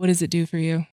 yeah. What does it do for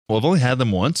you? Well, I've only had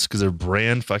them once because they're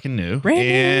brand fucking new.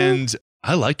 And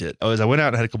I liked it. I went out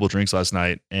and had a couple of drinks last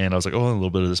night, and I was like, oh, a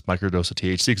little bit of this microdose of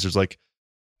THC, because there's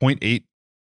 0.8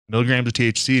 milligrams of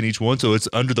THC in each one. So it's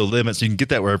under the limit. So you can get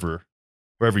that wherever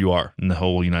you are in the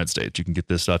whole United States. You can get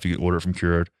this stuff. You can order it from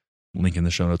Cured. Link in the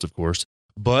show notes, of course.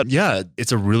 But yeah,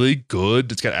 it's a really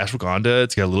good, it's got ashwagandha,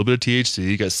 it's got a little bit of THC,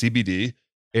 you got CBD,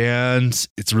 and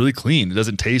it's really clean. It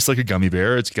doesn't taste like a gummy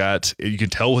bear. It's got, you can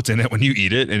tell what's in it when you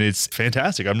eat it, and it's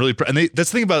fantastic. I'm really, and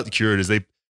that's the thing about Cured is they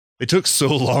took so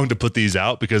long to put these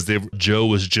out because Joe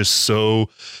was just so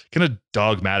kind of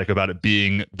dogmatic about it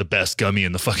being the best gummy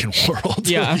in the fucking world.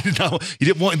 Yeah. You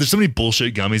didn't want, there's so many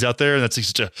bullshit gummies out there, and that's like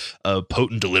such a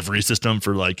potent delivery system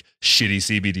for like shitty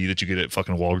CBD that you get at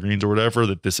fucking Walgreens or whatever,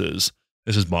 that this is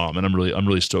bomb. And I'm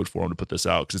really stoked for them to put this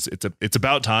out because it's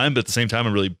about time, but at the same time,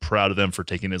 I'm really proud of them for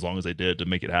taking as long as they did to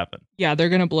make it happen. Yeah, they're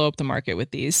going to blow up the market with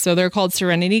these. So they're called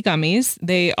Serenity Gummies.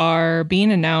 They are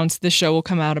being announced. The show will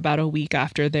come out about a week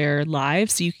after they're live.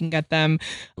 So you can get them.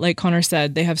 Like Connor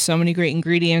said, they have so many great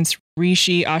ingredients: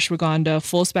 reishi, ashwagandha,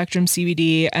 full spectrum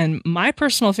CBD. And my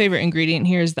personal favorite ingredient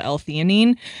here is the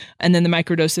L-theanine, and then the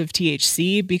microdose of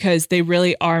THC, because they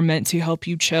really are meant to help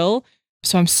you chill.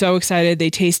 So I'm so excited.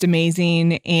 They taste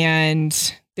amazing,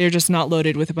 and they're just not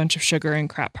loaded with a bunch of sugar and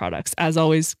crap products. As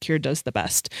always, Cured does the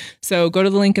best. So go to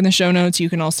the link in the show notes.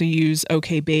 You can also use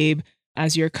OKBabe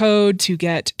as your code to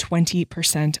get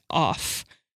 20% off.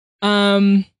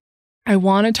 I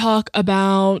want to talk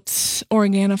about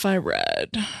Organifi Red.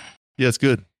 Yeah, it's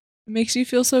good. It makes you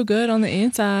feel so good on the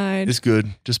inside. It's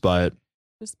good. Just buy it.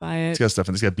 Just buy it. It's got stuff,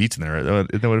 and it's got beets in there, right?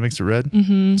 Isn't that what makes it red?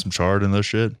 Mm-hmm. Some chard and those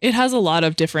shit. It has a lot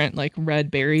of different like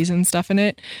red berries and stuff in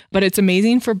it, but it's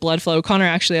amazing for blood flow. Connor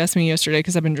actually asked me yesterday,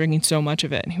 because I've been drinking so much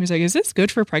of it, and he was like, "Is this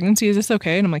good for pregnancy? Is this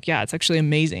okay?" And I'm like, "Yeah, it's actually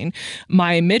amazing."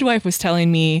 My midwife was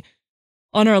telling me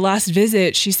on our last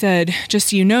visit, she said, just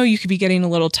so you know, you could be getting a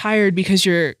little tired because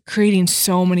you're creating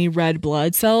so many red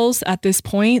blood cells at this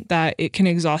point that it can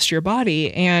exhaust your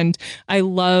body. And I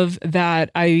love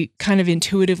that I kind of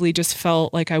intuitively just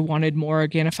felt like I wanted more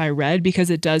Organifi Red, because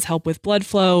it does help with blood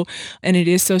flow, and it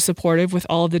is so supportive with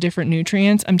all of the different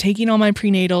nutrients. I'm taking all my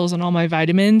prenatals and all my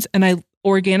vitamins, and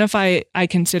Organifi I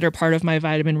consider part of my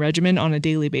vitamin regimen on a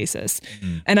daily basis.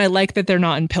 And I like that they're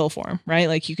not in pill form, right?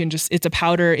 Like you can just, it's a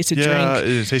powder, it's a drink. Yeah,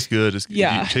 it tastes good. It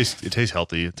tastes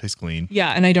healthy. It tastes clean.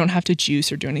 Yeah, and I don't have to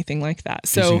juice or do anything like that.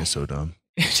 So juicing is so dumb.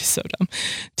 It's just so dumb.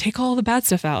 Take all the bad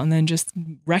stuff out and then just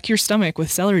wreck your stomach with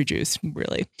celery juice,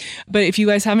 really. But if you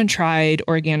guys haven't tried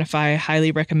Organifi, I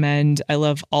highly recommend. I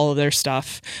love all of their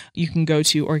stuff. You can go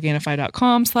to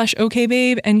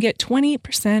Organifi.com/OKBabe and get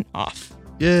 20% off.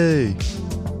 Yay.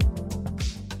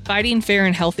 Fighting fair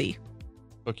and healthy.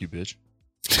 Fuck you, bitch.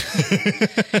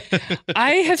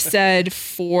 I have said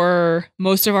for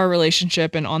most of our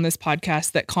relationship and on this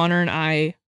podcast that Connor and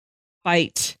I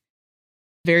fight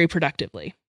very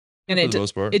productively. And it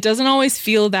doesn't always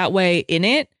feel that way in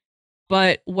it.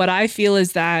 But what I feel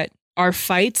is that our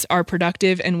fights are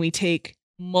productive and we take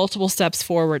multiple steps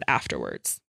forward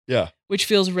afterwards. Yeah. Which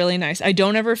feels really nice. I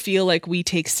don't ever feel like we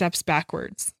take steps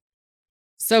backwards.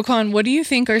 So, Con, what do you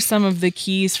think are some of the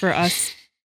keys for us?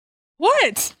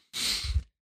 What?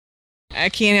 I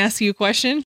can't ask you a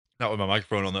question? Not with my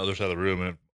microphone on the other side of the room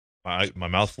and my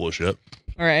mouth full of shit.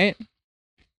 All right.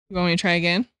 You want me to try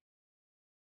again?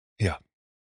 Yeah.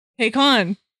 Hey,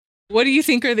 Con, what do you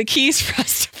think are the keys for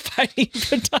us to fighting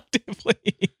productively?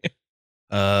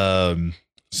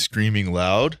 Screaming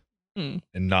loud and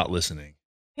not listening.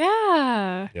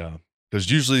 Yeah. Yeah. Because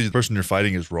usually the person you're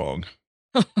fighting is wrong.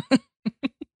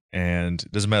 And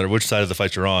it doesn't matter which side of the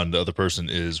fight you're on, the other person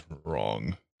is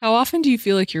wrong. How often do you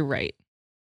feel like you're right?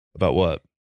 About what?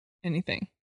 Anything.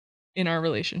 In our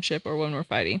relationship or when we're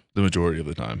fighting? The majority of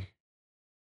the time.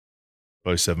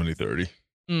 Probably 70-30.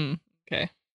 Okay.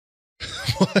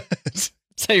 What? Is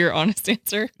that your honest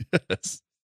answer? Yes.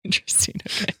 Interesting.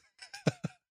 Okay.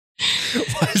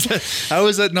 Why is that? How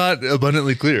is that not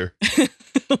abundantly clear?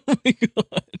 Oh my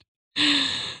God.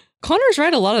 Connor's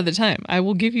right a lot of the time. I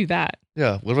will give you that.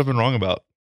 Yeah. What have I been wrong about?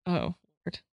 Oh,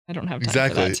 Lord. I don't have time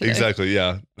Exactly. for that today. Exactly.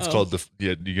 Yeah. It's called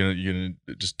you're gonna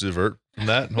just divert from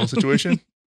that whole situation.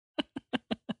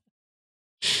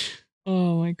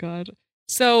 Oh my God.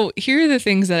 So here are the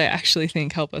things that I actually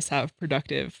think help us have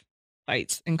productive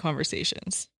fights and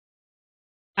conversations.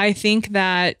 I think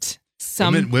that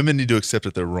women need to accept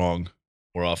that they're wrong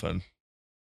more often.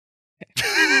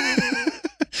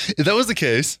 If that was the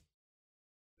case,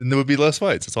 then there would be less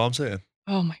fights. That's all I'm saying.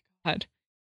 Oh my God.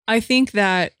 I think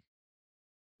that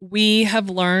we have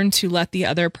learned to let the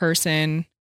other person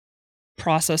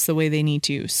process the way they need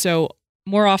to. So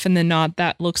more often than not,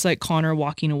 that looks like Connor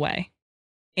walking away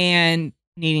and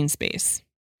needing space.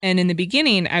 And in the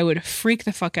beginning, I would freak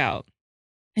the fuck out,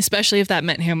 especially if that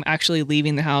meant him actually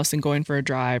leaving the house and going for a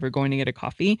drive or going to get a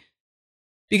coffee.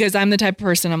 Because I'm the type of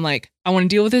person, I'm like, I want to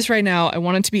deal with this right now. I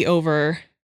want it to be over,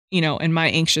 and my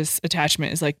anxious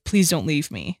attachment is like, please don't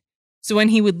leave me. So when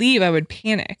he would leave, I would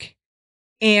panic.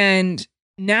 And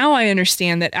now I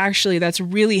understand that actually that's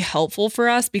really helpful for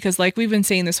us because like we've been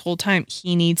saying this whole time,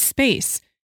 he needs space.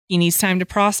 He needs time to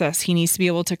process. He needs to be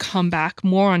able to come back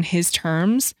more on his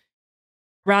terms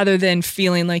rather than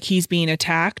feeling like he's being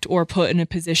attacked or put in a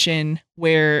position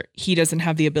where he doesn't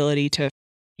have the ability to,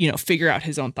 figure out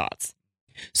his own thoughts.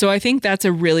 So I think that's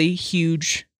a really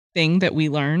huge thing that we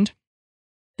learned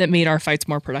that made our fights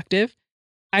more productive.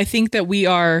 I think that we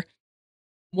are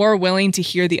more willing to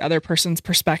hear the other person's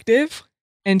perspective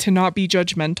and to not be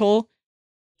judgmental,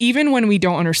 even when we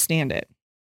don't understand it.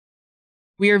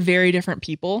 We are very different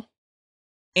people.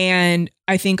 And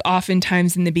I think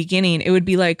oftentimes in the beginning, it would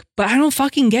be like, but I don't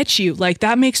fucking get you. Like,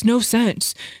 that makes no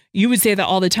sense. You would say that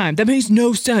all the time. That makes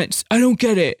no sense. I don't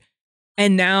get it.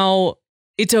 And now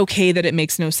it's okay that it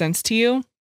makes no sense to you.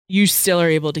 You still are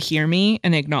able to hear me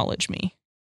and acknowledge me.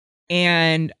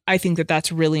 And I think that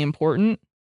that's really important.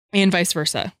 And vice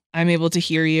versa. I'm able to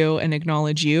hear you and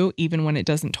acknowledge you, even when it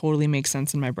doesn't totally make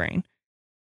sense in my brain.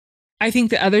 I think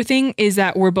the other thing is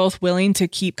that we're both willing to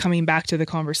keep coming back to the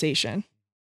conversation.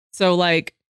 So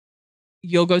like,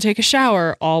 you'll go take a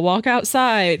shower, I'll walk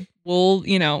outside, we'll,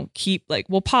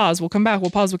 we'll pause, we'll come back, we'll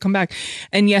pause, we'll come back.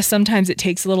 And yes, sometimes it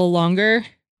takes a little longer,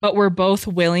 but we're both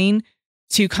willing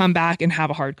to come back and have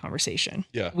a hard conversation.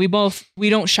 Yeah. We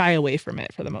don't shy away from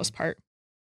it for the most part.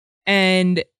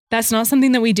 And that's not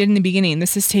something that we did in the beginning.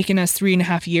 This has taken us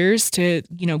 3.5 years to,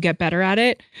 get better at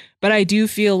it. But I do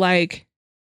feel like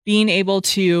being able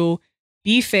to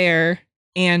be fair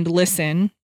and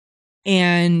listen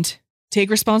and take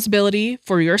responsibility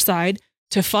for your side,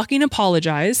 to fucking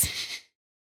apologize.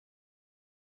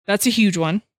 That's a huge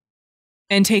one.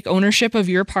 And take ownership of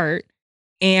your part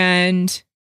and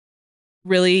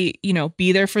really,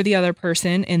 be there for the other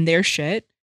person and their shit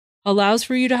allows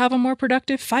for you to have a more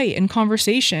productive fight and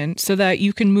conversation so that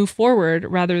you can move forward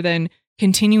rather than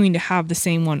continuing to have the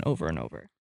same one over and over.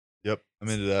 Yep. I'm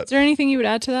into that. Is there anything you would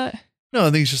add to that? No,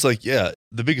 I think it's just like, the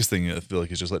biggest thing I feel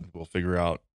like is just letting people figure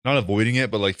out, not avoiding it,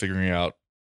 but like figuring out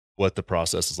what the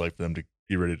process is like for them to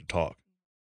be ready to talk.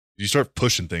 If you start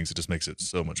pushing things, it just makes it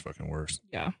so much fucking worse.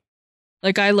 Yeah.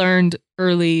 Like I learned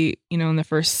early, in the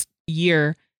first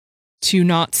year to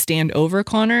not stand over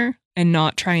Connor and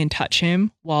not try and touch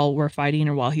him while we're fighting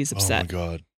or while he's upset. Oh my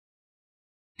God.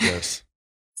 Yes.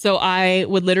 So I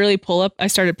would literally I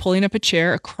started pulling up a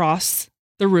chair across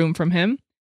the room from him.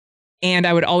 And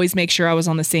I would always make sure I was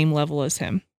on the same level as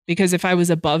him. Because if I was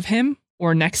above him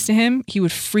or next to him, he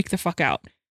would freak the fuck out.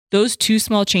 Those two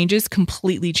small changes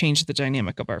completely changed the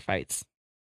dynamic of our fights.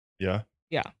 Yeah.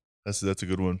 Yeah. That's a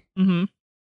good one. Mm-hmm.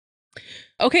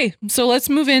 Okay. So let's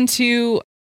move into,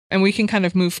 and we can kind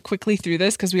of move quickly through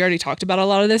this because we already talked about a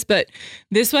lot of this, but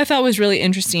this I thought was really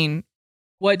interesting.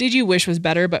 What did you wish was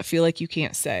better, but feel like you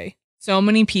can't say? So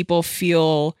many people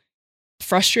feel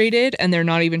frustrated and they're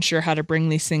not even sure how to bring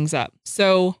these things up.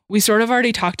 So we sort of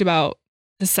already talked about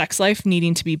the sex life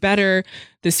needing to be better,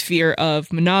 this fear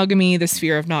of monogamy, this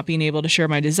fear of not being able to share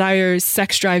my desires,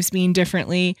 sex drives being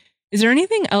differently. Is there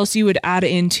anything else you would add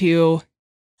into,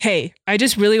 hey, I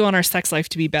just really want our sex life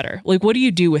to be better? Like, what do you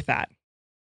do with that?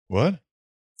 What?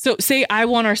 So say I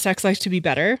want our sex life to be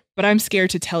better, but I'm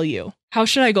scared to tell you. How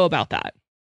should I go about that?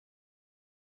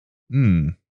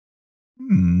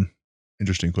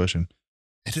 Interesting question.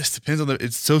 It just depends on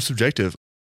it's so subjective.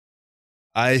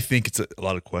 I think it's a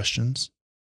lot of questions.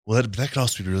 Well, that could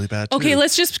also be really bad too. Okay,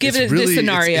 let's just give it this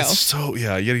scenario. It's so, you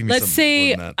gotta give me let's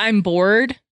say I'm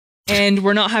bored and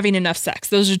we're not having enough sex.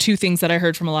 Those are two things that I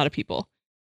heard from a lot of people.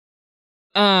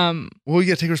 Well, you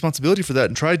gotta take responsibility for that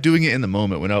and try doing it in the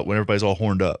moment when everybody's all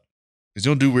horned up. Because you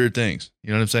don't do weird things.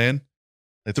 You know what I'm saying?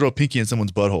 Like throw a pinky in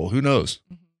someone's butthole. Who knows?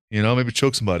 Mm-hmm. Maybe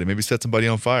choke somebody, maybe set somebody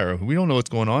on fire. We don't know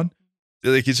what's going on.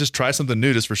 Like, you just try something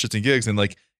new just for shits and gigs. And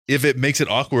like, if it makes it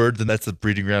awkward, then that's the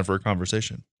breeding ground for a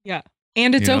conversation. Yeah.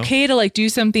 And it's okay to like do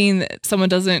something that someone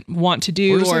doesn't want to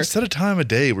do. Or just like set a time a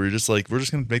day where you're just like, we're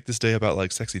just going to make this day about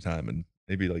like sexy time and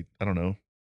maybe like, I don't know,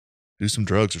 do some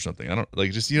drugs or something. I don't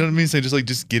like, just, you know what I mean? Say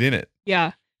just get in it.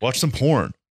 Yeah. Watch some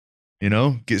porn,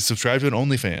 subscribe to an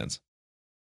OnlyFans.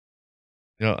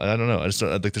 I don't know. I just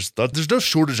don't, like, there's no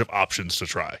shortage of options to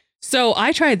try. So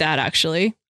I tried that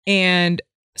actually. And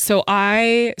so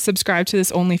I subscribed to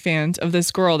this OnlyFans of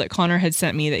this girl that Connor had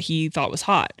sent me that he thought was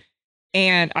hot.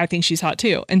 And I think she's hot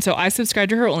too. And so I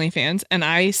subscribed to her OnlyFans and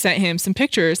I sent him some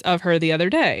pictures of her the other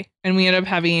day. And we ended up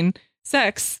having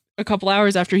sex a couple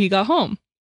hours after he got home.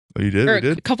 Oh, you did? Or you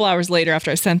did? A couple hours later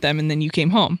after I sent them and then you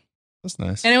came home. That's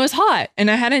nice. And it was hot. And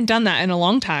I hadn't done that in a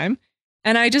long time.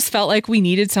 And I just felt like we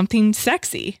needed something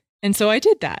sexy. And so I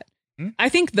did that. I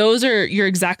think you're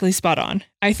exactly spot on.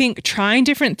 I think trying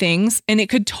different things and it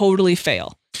could totally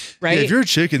fail. Right. Yeah, if you're a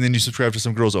chick and then you subscribe to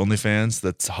some girl's OnlyFans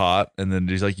that's hot and then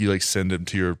you send him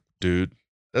to your dude,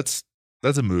 that's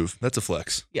a move. That's a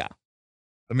flex. Yeah.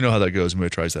 Let me know how that goes when we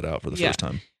tries that out for the first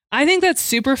time. I think that's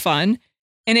super fun.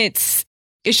 And it's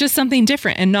just something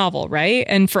different and novel, right?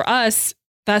 And for us,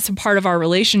 that's a part of our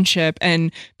relationship.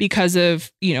 And because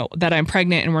of, that I'm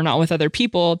pregnant and we're not with other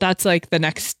people, that's like the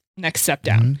next step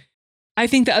down. Mm-hmm. I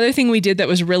think the other thing we did that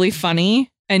was really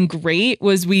funny and great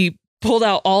was we pulled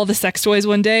out all the sex toys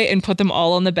one day and put them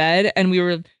all on the bed. And we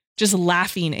were just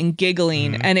laughing and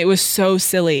giggling. And it was so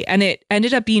silly. And it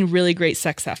ended up being really great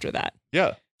sex after that.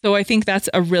 Yeah. So I think that's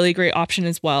a really great option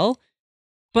as well.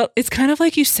 But it's kind of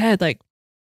like you said, like,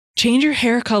 change your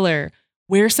hair color,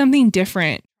 wear something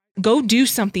different, go do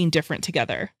something different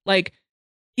together. Like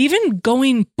even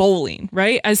going bowling,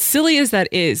 right? As silly as that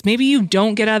is, maybe you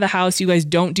don't get out of the house. You guys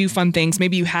don't do fun things.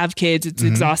 Maybe you have kids. It's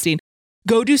exhausting.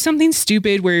 Go do something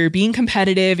stupid where you're being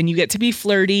competitive and you get to be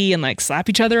flirty and like slap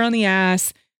each other on the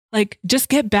ass. Like just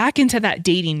get back into that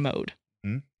dating mode.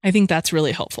 I think that's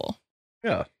really helpful.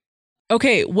 Yeah.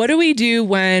 Okay, what do we do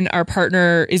when our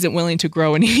partner isn't willing to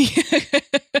grow any?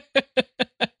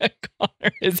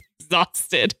 Connor is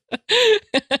exhausted.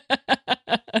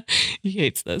 He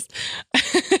hates this.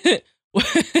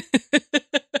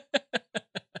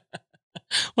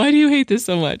 Why do you hate this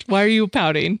so much? Why are you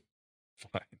pouting?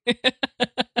 Fine.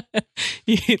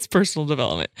 He hates personal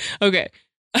development. Okay.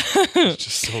 It's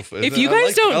just so fun. If you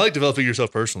guys don't, I like developing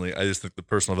yourself personally. I just think the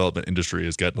personal development industry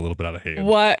has gotten a little bit out of hand.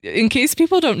 What? In case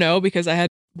people don't know, because I had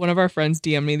one of our friends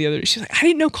DM me the other day. She's like, I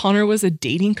didn't know Connor was a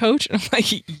dating coach. And I'm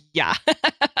like, yeah.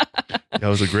 I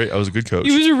was a good coach.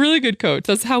 He was a really good coach.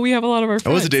 That's how we have a lot of our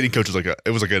friends. I was a dating coach. It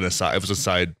was a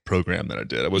side program that I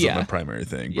did. It wasn't my primary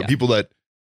thing. But people that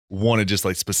wanted just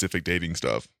like specific dating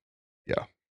stuff. Yeah.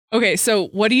 Okay, so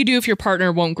what do you do if your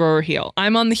partner won't grow or heal?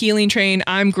 I'm on the healing train.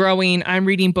 I'm growing. I'm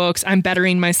reading books. I'm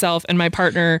bettering myself. And my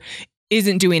partner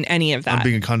isn't doing any of that. I'm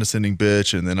being a condescending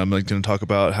bitch. And then I'm like going to talk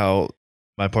about how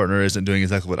my partner isn't doing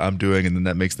exactly what I'm doing. And then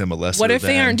that makes them a lesser. What if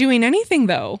they aren't doing anything,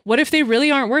 though? What if they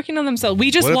really aren't working on themselves?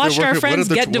 We just watched our friends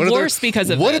get divorced because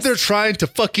of this. What if they're trying to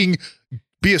fucking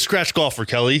be a scratch golfer,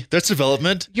 Kelly? That's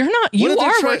development. You're not. You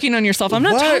are working on yourself. I'm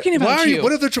not talking about you.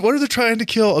 What if they're trying to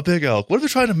kill a big elk? What if they're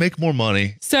trying to make more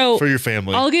money for your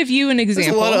family? I'll give you an example.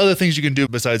 There's a lot of other things you can do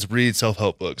besides read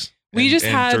self-help books. We just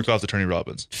had jerk off to Tony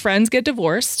Robbins. Friends get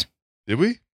divorced. Did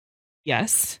we?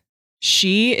 Yes.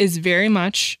 She is very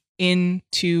much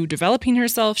into developing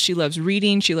herself. She loves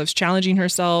reading. She loves challenging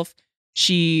herself.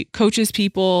 She coaches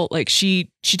people. Like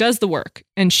she does the work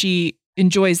and she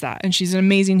enjoys that. And she's an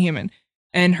amazing human.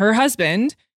 And her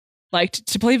husband liked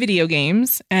to play video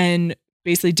games and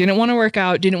basically didn't want to work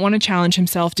out, didn't want to challenge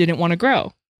himself, didn't want to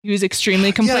grow. He was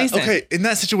extremely complacent. Yeah, okay, in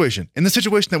the situation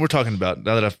that we're talking about,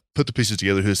 now that I've put the pieces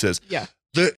together, who says,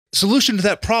 the solution to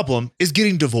that problem is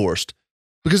getting divorced.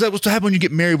 Because that was to happen when you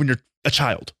get married when you're a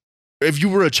child. If you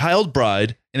were a child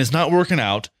bride and it's not working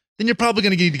out, then you're probably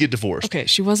going to need to get divorced. Okay,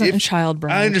 she wasn't a child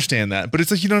bride. I understand that, but it's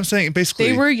like, you know what I'm saying? Basically,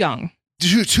 they were young.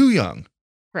 Too young.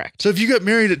 Correct. So if you got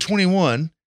married at 21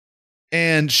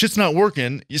 and shit's not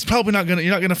working, you're not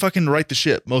gonna fucking right the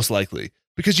ship, most likely,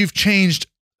 because you've changed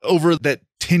over that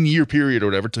 10-year period or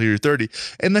whatever till you're 30.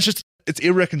 And it's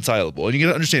irreconcilable. And you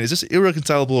gotta understand, is this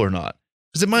irreconcilable or not?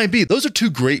 Because it might be. Those are two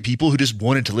great people who just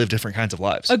wanted to live different kinds of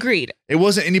lives. Agreed. It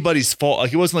wasn't anybody's fault.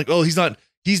 Like it wasn't like, oh,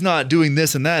 he's not doing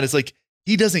this and that. It's like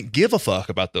he doesn't give a fuck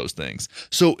about those things.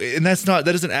 So, and that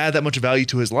doesn't add that much value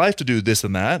to his life to do this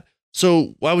and that.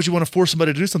 So why would you want to force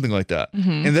somebody to do something like that?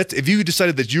 Mm-hmm. And that's if you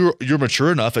decided that you're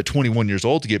mature enough at 21 years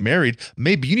old to get married,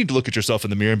 maybe you need to look at yourself in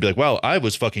the mirror and be like, wow, I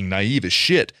was fucking naive as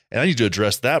shit. And I need to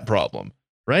address that problem.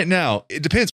 Right now, it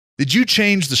depends. Did you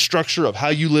change the structure of how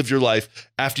you live your life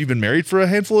after you've been married for a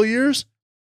handful of years?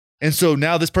 And so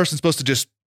now this person's supposed to just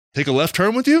take a left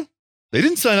turn with you? They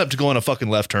didn't sign up to go on a fucking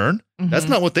left turn. Mm-hmm. That's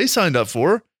not what they signed up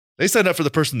for. They signed up for the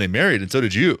person they married, and so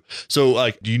did you. So,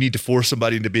 like, do you need to force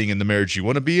somebody into being in the marriage you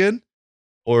want to be in?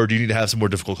 Or do you need to have some more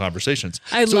difficult conversations?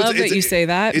 I love that you say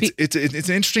that. It's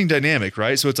an interesting dynamic,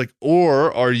 right? So it's like,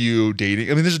 or are you dating?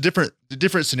 I mean, there's different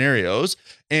scenarios.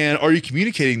 And are you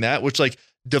communicating that? Which, like,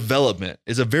 development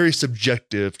is a very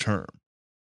subjective term,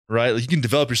 right? Like, you can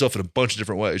develop yourself in a bunch of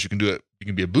different ways. You can do it. You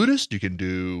can be a Buddhist. You can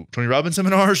do Tony Robbins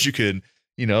seminars. You can,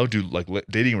 do like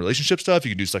dating and relationship stuff.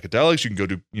 You can do psychedelics. You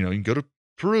can go to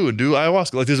Peru and do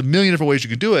ayahuasca. Like, there's a million different ways you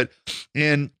can do it.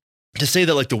 And to say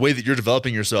that, like, the way that you're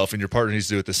developing yourself and your partner needs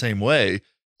to do it the same way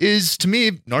is, to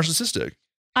me, narcissistic.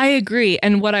 I agree.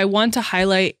 And what I want to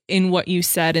highlight in what you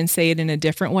said and say it in a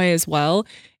different way as well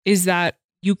is that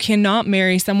You cannot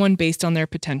marry someone based on their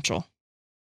potential,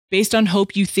 based on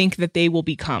hope you think that they will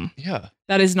become. Yeah.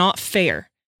 That is not fair.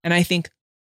 And I think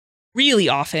really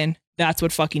often that's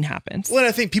what fucking happens. Well, and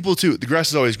I think people too, the grass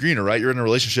is always greener, right? You're in a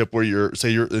relationship where this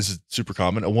is super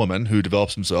common, a woman who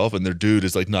develops himself and their dude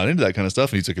is like not into that kind of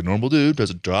stuff. And he's like a normal dude, does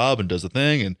a job and does a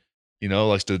thing and, you know,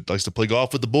 likes to play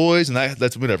golf with the boys and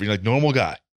that's whatever. You're like normal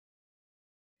guy.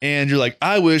 And you're like,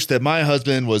 I wish that my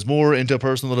husband was more into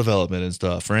personal development and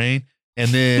stuff, right?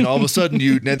 And then all of a sudden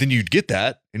you'd get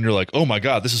that and you're like, oh my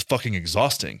God, this is fucking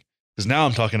exhausting. Because now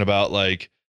I'm talking about like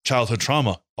childhood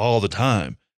trauma all the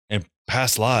time and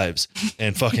past lives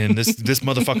and fucking this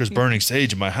motherfucker's burning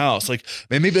sage in my house. Like,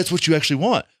 man, maybe that's what you actually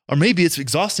want. Or maybe it's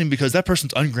exhausting because that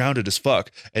person's ungrounded as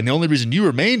fuck. And the only reason you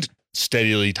remained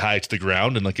steadily tied to the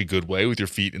ground in like a good way with your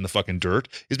feet in the fucking dirt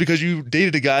is because you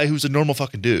dated a guy who's a normal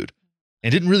fucking dude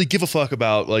and didn't really give a fuck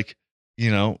about like,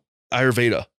 you know,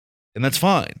 Ayurveda. And that's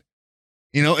fine.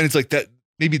 You know, and it's like that,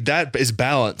 maybe that is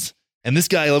balance. And this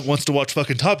guy wants to watch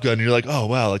fucking Top Gun and you're like, oh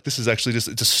wow, like this is actually just,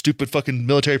 it's a stupid fucking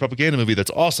military propaganda movie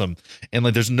that's awesome. And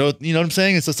like there's no, you know what I'm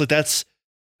saying? It's just like that's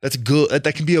good.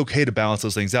 That can be okay to balance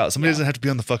those things out. Somebody doesn't have to be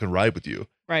on the fucking ride with you.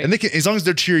 Right. And they can, as long as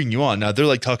they're cheering you on. Now they're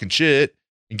like talking shit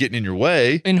and getting in your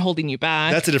way. And holding you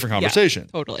back. That's a different conversation.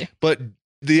 Yeah, totally. But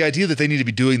the idea that they need to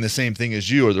be doing the same thing as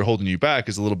you or they're holding you back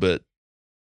is a little bit,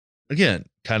 again,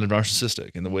 kind of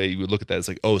narcissistic. And the way you would look at that is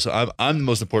like, oh, so I'm the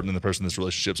most important than the person in this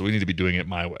relationship. So we need to be doing it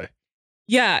my way.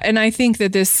 Yeah. And I think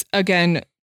that this, again,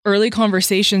 early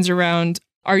conversations around,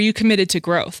 are you committed to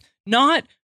growth? Not,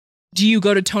 do you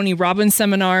go to Tony Robbins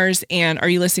seminars and are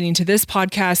you listening to this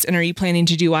podcast and are you planning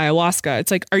to do ayahuasca?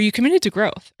 It's like, are you committed to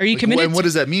growth? Are you committed? And what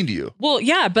does that mean to you? Well,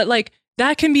 yeah, but like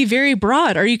that can be very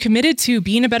broad. Are you committed to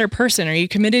being a better person? Are you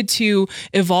committed to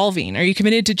evolving? Are you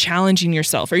committed to challenging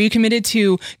yourself? Are you committed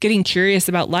to getting curious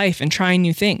about life and trying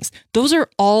new things? Those are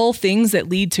all things that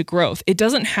lead to growth. It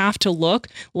doesn't have to look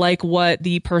like what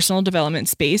the personal development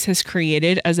space has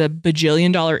created as a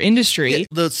bajillion-dollar industry. Yeah,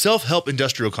 the self-help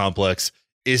industrial complex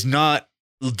is not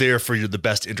there for the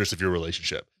best interest of your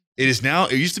relationship. It is now,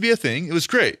 it used to be a thing. It was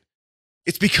great.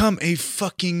 It's become a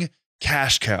fucking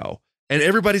cash cow. And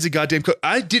everybody's a goddamn coach.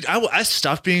 I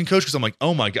stopped being a coach because I'm like,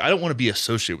 oh my God, I don't want to be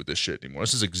associated with this shit anymore.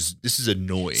 This is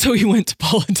annoying. So he went to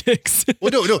politics. Well,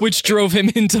 no. Which drove him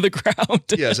into the ground.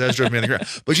 Yes, that drove me in the ground.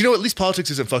 But you know, at least politics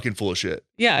isn't fucking full of shit.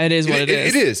 Yeah, it is what it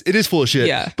is. It is full of shit.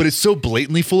 Yeah. But it's so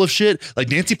blatantly full of shit. Like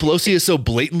Nancy Pelosi is so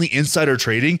blatantly insider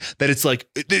trading that it's like,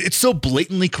 it's so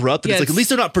blatantly corrupt that it's like, at least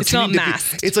they're not pretending it's not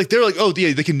masked. It's like, they're like, oh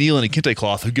yeah, they can kneel in a kente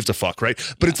cloth. Who gives a fuck, right?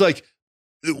 But it's like,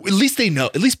 at least they know,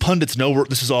 at least pundits know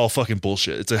this is all fucking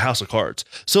bullshit. It's a house of cards.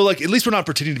 So like, at least we're not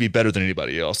pretending to be better than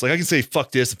anybody else. Like I can say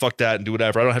fuck this and fuck that and do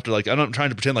whatever. I don't have to like, I'm not trying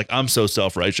to pretend like I'm so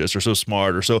self-righteous or so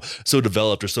smart or so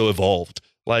developed or so evolved.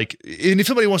 Like, and if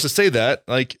somebody wants to say that,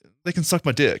 like they can suck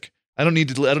my dick. I don't need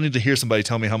to hear somebody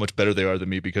tell me how much better they are than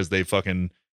me because they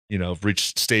fucking, you know,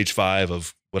 reached stage 5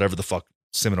 of whatever the fuck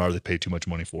seminar they paid too much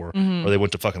money for, or they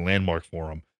went to fucking Landmark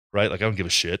Forum, right? Like I don't give a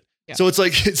shit. Yeah. So it's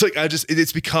like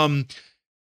it's become,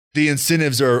 the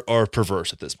incentives are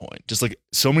perverse at this point. Just like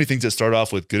so many things that start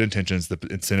off with good intentions, the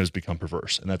incentives become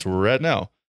perverse. And that's where we're at now.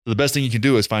 So the best thing you can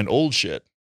do is find old shit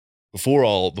before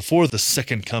the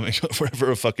second coming of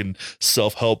whatever a fucking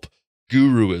self-help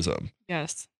guruism.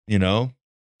 Yes. You know?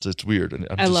 So it's weird. And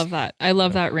I love that. I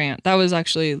love that rant. That was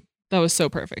so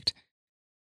perfect.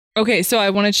 Okay, so I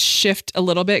want to shift a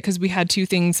little bit because we had two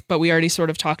things, but we already sort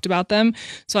of talked about them.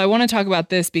 So I want to talk about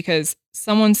this because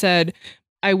someone said,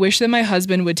 I wish that my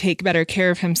husband would take better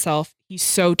care of himself. He's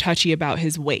so touchy about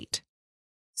his weight.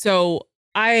 So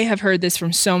I have heard this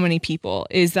from so many people,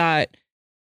 is that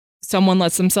someone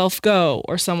lets themselves go,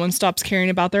 or someone stops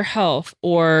caring about their health,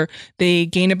 or they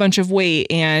gain a bunch of weight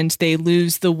and they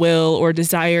lose the will or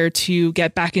desire to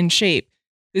get back in shape.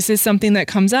 This is something that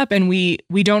comes up and we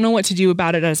don't know what to do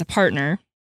about it as a partner.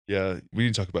 Yeah, we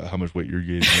need to talk about how much weight you're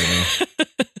gaining right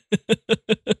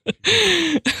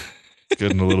now. It's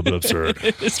getting a little bit absurd.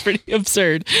 It's pretty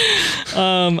absurd.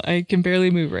 I can barely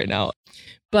move right now.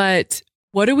 But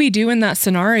what do we do in that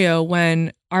scenario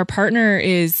when our partner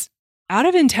is out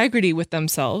of integrity with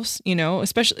themselves? You know,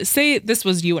 especially say this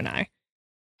was you and I.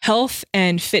 Health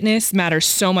and fitness matters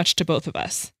so much to both of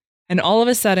us. And all of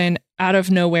a sudden, out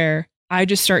of nowhere, I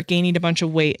just start gaining a bunch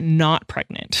of weight, not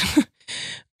pregnant.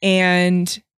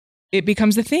 And it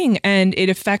becomes a thing and it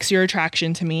affects your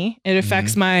attraction to me. It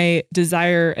affects my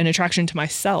desire and attraction to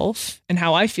myself and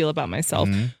how I feel about myself.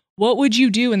 What would you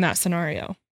do in that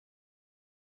scenario?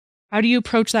 How do you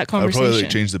approach that conversation? I'd probably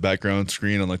like change the background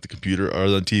screen on like the computer or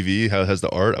on TV, how it has the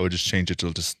art. I would just change it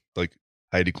to just like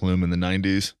Heidi Klum in the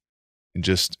 90s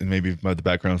and maybe the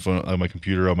background phone on my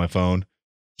computer on my phone.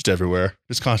 Just everywhere.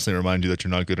 Just constantly remind you that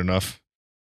you're not good enough.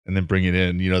 And then bring it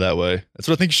in, that way. That's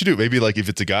what I think you should do. Maybe like if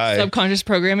it's a guy. Subconscious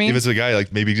programming? If it's a guy,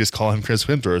 like maybe just call him Chris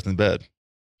Hemsworth in bed.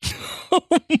 Oh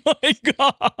my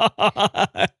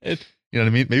God. You know what I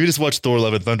mean? Maybe just watch Thor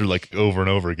Love and Thunder like over and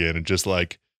over again and just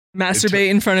like. Masturbate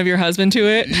in front of your husband to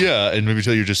it? Yeah. And maybe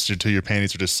until your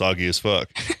panties are just soggy as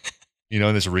fuck.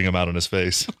 And just wring them out on his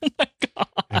face. Oh my God.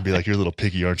 And be like, you're a little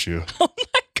piggy, aren't you? Oh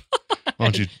my God. Why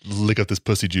don't you lick up this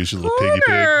pussy juice, you little piggy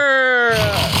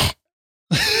pig?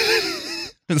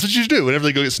 That's what you should do. Whenever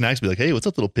they go get snacks, be like, hey, what's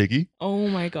up, little piggy? Oh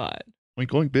my God.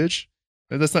 Oink, oink, bitch.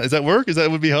 Is that work? Is that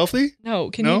would be healthy? No.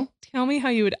 Can you tell me how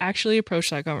you would actually approach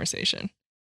that conversation?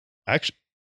 Actually.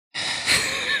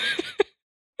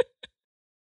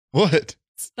 What?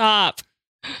 Stop.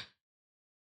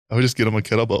 I would just get him a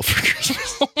kettlebell for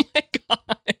Christmas. Oh my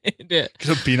God. Get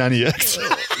a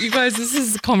P90X. You guys, this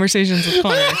is Conversations with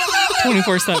Connor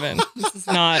 24/7. This is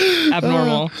not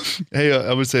abnormal. Hey,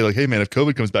 I would say like, hey man, if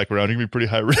COVID comes back around, you're gonna be pretty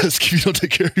high risk if you don't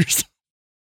take care of yourself.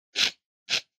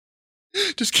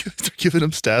 Just start giving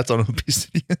them stats on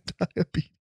obesity and diabetes.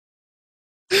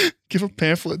 Give them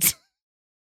pamphlets.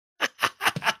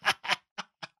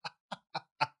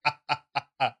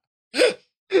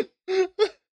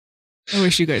 I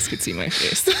wish you guys could see my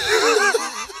face.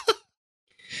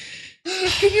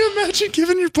 Can you imagine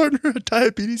giving your partner a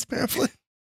diabetes pamphlet?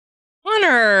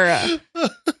 Connor!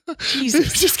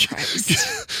 Jesus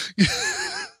Christ.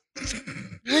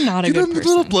 You're not a good person.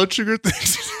 Little blood sugar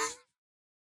things.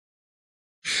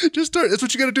 That's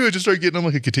what you got to do is just start getting them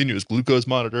like a continuous glucose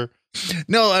monitor.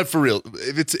 No, for real.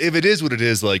 If it is what it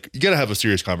is, like you got to have a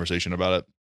serious conversation about it.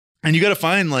 And you got to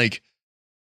find like,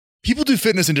 people do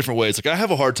fitness in different ways. Like I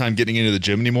have a hard time getting into the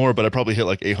gym anymore, but I probably hit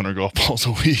like 800 golf balls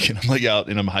a week and I'm like out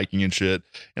and I'm hiking and shit.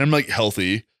 And I'm like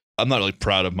healthy. I'm not like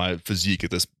proud of my physique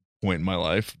at this point in my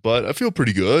life, but I feel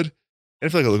pretty good. And I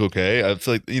feel like I look okay. I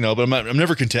feel like, but I'm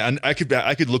never content. I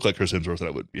could look like Chris Hemsworth and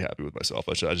I would be happy with myself.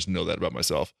 I just know that about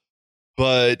myself.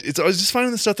 But it's always just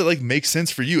finding the stuff that like makes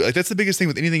sense for you. Like that's the biggest thing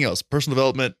with anything else. Personal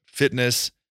development,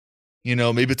 fitness,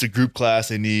 maybe it's a group class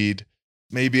they need.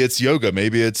 Maybe it's yoga.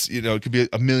 Maybe it's, it could be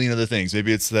a million other things.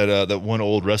 Maybe it's that one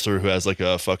old wrestler who has like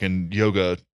a fucking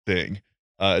yoga thing.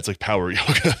 It's like power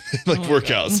yoga, like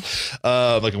workouts.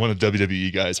 Like one of the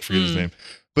WWE guys, I forget his name.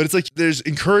 But it's like there's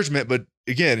encouragement, but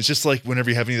again, it's just like whenever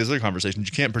you have any of those other conversations,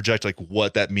 you can't project like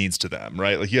what that means to them,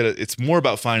 right? Like it's more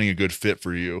about finding a good fit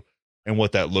for you and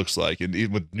what that looks like. And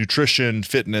even with nutrition,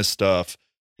 fitness stuff,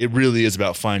 it really is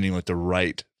about finding like the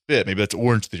right fit. Maybe that's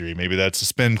Orange Theory. Maybe that's a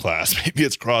spin class. Maybe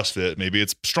it's CrossFit. Maybe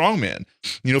it's strongman.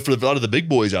 For a lot of the big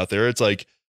boys out there, it's like,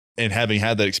 and having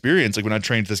had that experience, like when I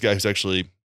trained this guy who's actually,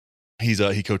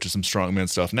 he coaches some strongman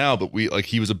stuff now, but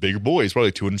he was a bigger boy. He's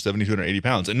probably 270, 280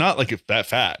 pounds and not like that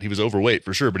fat. He was overweight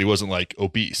for sure, but he wasn't like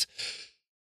obese.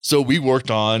 So we worked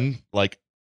on like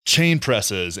chain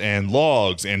presses and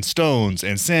logs and stones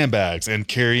and sandbags and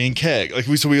carrying keg. I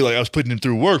was putting him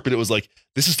through work, but it was like,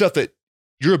 this is stuff that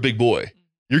you're a big boy.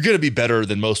 You're going to be better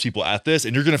than most people at this.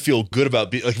 And you're going to feel good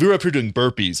about like, if we were up here doing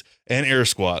burpees and air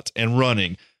squats and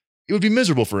running, it would be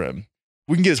miserable for him.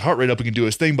 We can get his heart rate up. We can do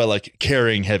his thing by like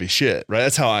carrying heavy shit, right?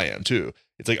 That's how I am too.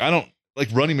 It's like, I don't like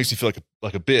running makes me feel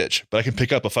like a bitch, but I can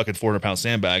pick up a fucking 400-pound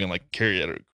sandbag and like carry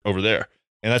it over there.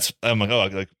 And I'm like,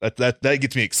 oh, like that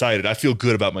gets me excited. I feel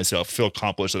good about myself, feel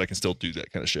accomplished that I can still do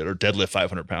that kind of shit or deadlift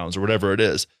 500 pounds or whatever it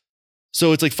is.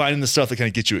 So it's like finding the stuff that kind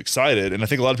of gets you excited. And I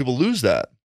think a lot of people lose that.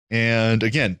 And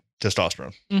again,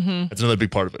 testosterone. Mm-hmm. That's another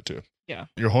big part of it too. Yeah.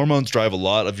 Your hormones drive a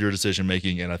lot of your decision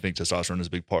making. And I think testosterone is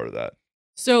a big part of that.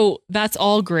 So that's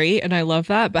all great. And I love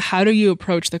that. But how do you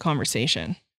approach the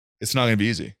conversation? It's not going to be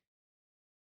easy.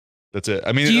 That's it.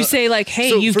 I mean, do you say like, hey,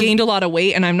 so you've gained a lot of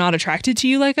weight and I'm not attracted to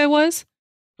you like I was?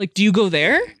 Like, do you go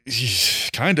there?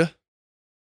 Kinda.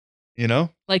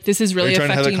 Like this is really Are you trying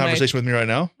to have a affecting conversation with me right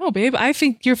now? No, babe. I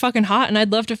think you're fucking hot and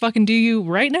I'd love to fucking do you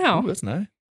right now. Ooh, that's nice.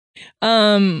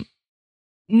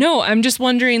 No, I'm just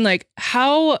wondering like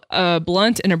how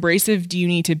blunt and abrasive do you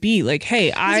need to be? Like,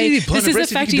 hey, this is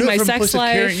affecting my sex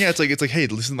life. Yeah, it's like, hey,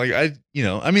 listen, like I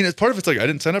mean, it's part of it's like I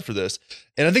didn't sign up for this.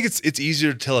 And I think it's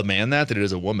easier to tell a man that than it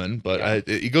is a woman, but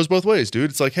it goes both ways, dude.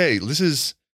 It's like, hey, this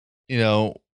is,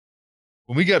 when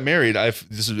we got married,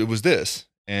 it was this.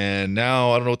 And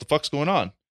now I don't know what the fuck's going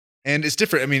on. And it's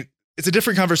different. I mean, it's a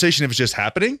different conversation if it's just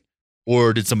happening,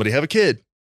 or did somebody have a kid?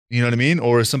 You know what I mean?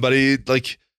 Or is somebody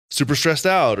like super stressed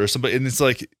out or somebody, and it's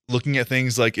like looking at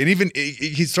things like, and even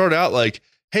he started out like,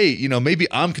 hey, maybe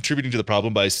I'm contributing to the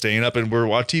problem by staying up and we're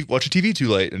watching TV too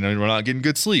late and then we're not getting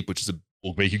good sleep, which is a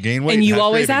will make you gain weight. And you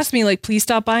always ask me, like, please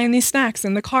stop buying these snacks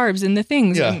and the carbs and the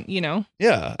things. Yeah. And, you know.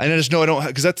 Yeah. And I just know I don't,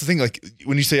 because that's the thing. Like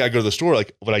when you say I go to the store,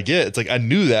 like what I get, it's like I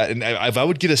knew that. And if I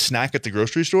would get a snack at the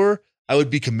grocery store, I would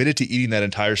be committed to eating that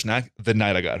entire snack the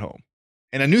night I got home.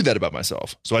 And I knew that about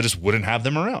myself. So I just wouldn't have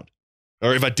them around.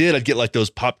 Or if I did, I'd get like those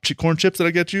popcorn chips that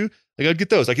I get you. Like I'd get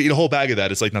those. I could eat a whole bag of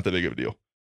that. It's like not that big of a deal.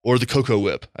 Or the Cocoa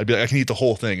Whip. I'd be like, I can eat the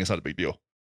whole thing. It's not a big deal.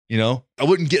 You know, I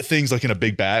wouldn't get things like in a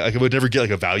big bag. Like I would never get like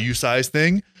a value size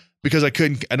thing because I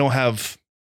don't have,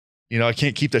 you know, I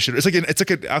can't keep that shit. It's like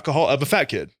an alcohol. I'm a fat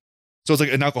kid. So it's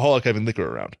like an alcoholic having liquor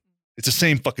around. It's the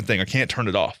same fucking thing. I can't turn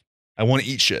it off. I want to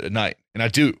eat shit at night and I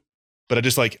do, but I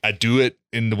just like, I do it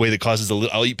in the way that causes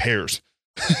I'll eat pears.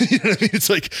 You know what I mean? It's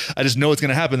like, I just know it's going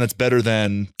to happen. That's better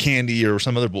than candy or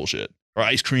some other bullshit or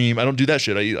ice cream. I don't do that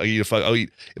shit. I'll eat if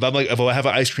I have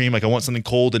an ice cream, like I want something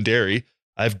cold and dairy,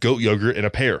 I have goat yogurt and a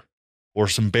pear or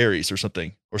some berries or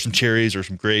something or some cherries or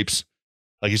some grapes.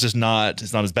 Like it's not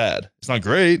as bad. It's not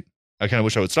great. I kind of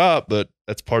wish I would stop, but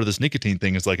that's part of this nicotine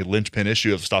thing. It's like a linchpin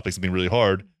issue of stopping something really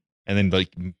hard and then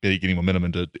like getting momentum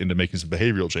into making some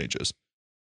behavioral changes.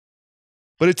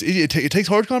 But it takes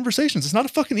hard conversations. It's not a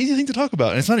fucking easy thing to talk about.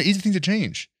 And it's not an easy thing to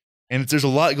change. And there's a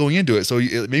lot going into it. So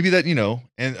maybe that, you know,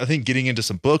 and I think getting into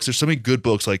some books, there's so many good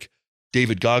books. Like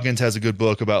David Goggins has a good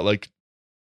book about like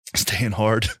staying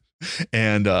hard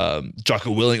and Jocko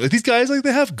Willink. Like these guys, like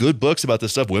they have good books about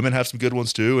this stuff. Women have some good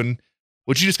ones too. And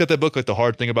you just got that book, like The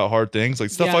Hard Thing About Hard Things, like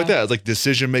stuff like that. It's like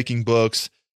decision-making books,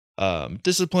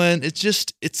 discipline. It's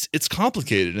just, it's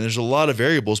complicated and there's a lot of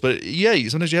variables, but yeah,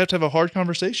 sometimes you have to have a hard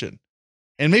conversation.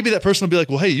 And maybe that person will be like,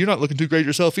 well, hey, you're not looking too great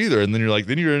yourself either. And then you're like,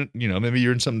 maybe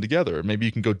you're in something together. Maybe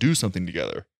you can go do something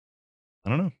together. I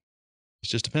don't know. It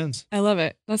just depends. I love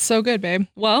it. That's so good, babe.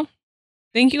 Well,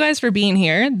 thank you guys for being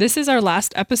here. This is our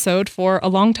last episode for a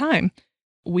long time.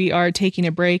 We are taking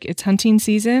a break. It's hunting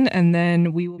season. And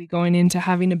then we will be going into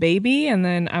having a baby. And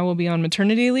then I will be on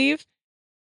maternity leave.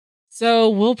 So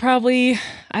we'll probably,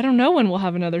 I don't know when we'll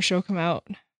have another show come out.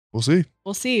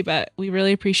 We'll see, but we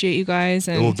really appreciate you guys.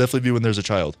 And it will definitely be when there's a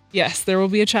child. Yes, there will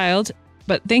be a child.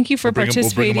 But thank you for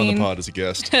participating. We'll bring him on the pod as a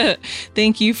guest.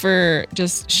 Thank you for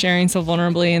just sharing so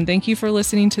vulnerably. And thank you for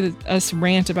listening to us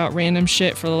rant about random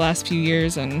shit for the last few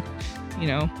years and, you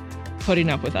know, putting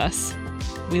up with us.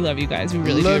 We love you guys. We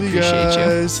really do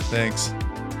appreciate you. Thanks.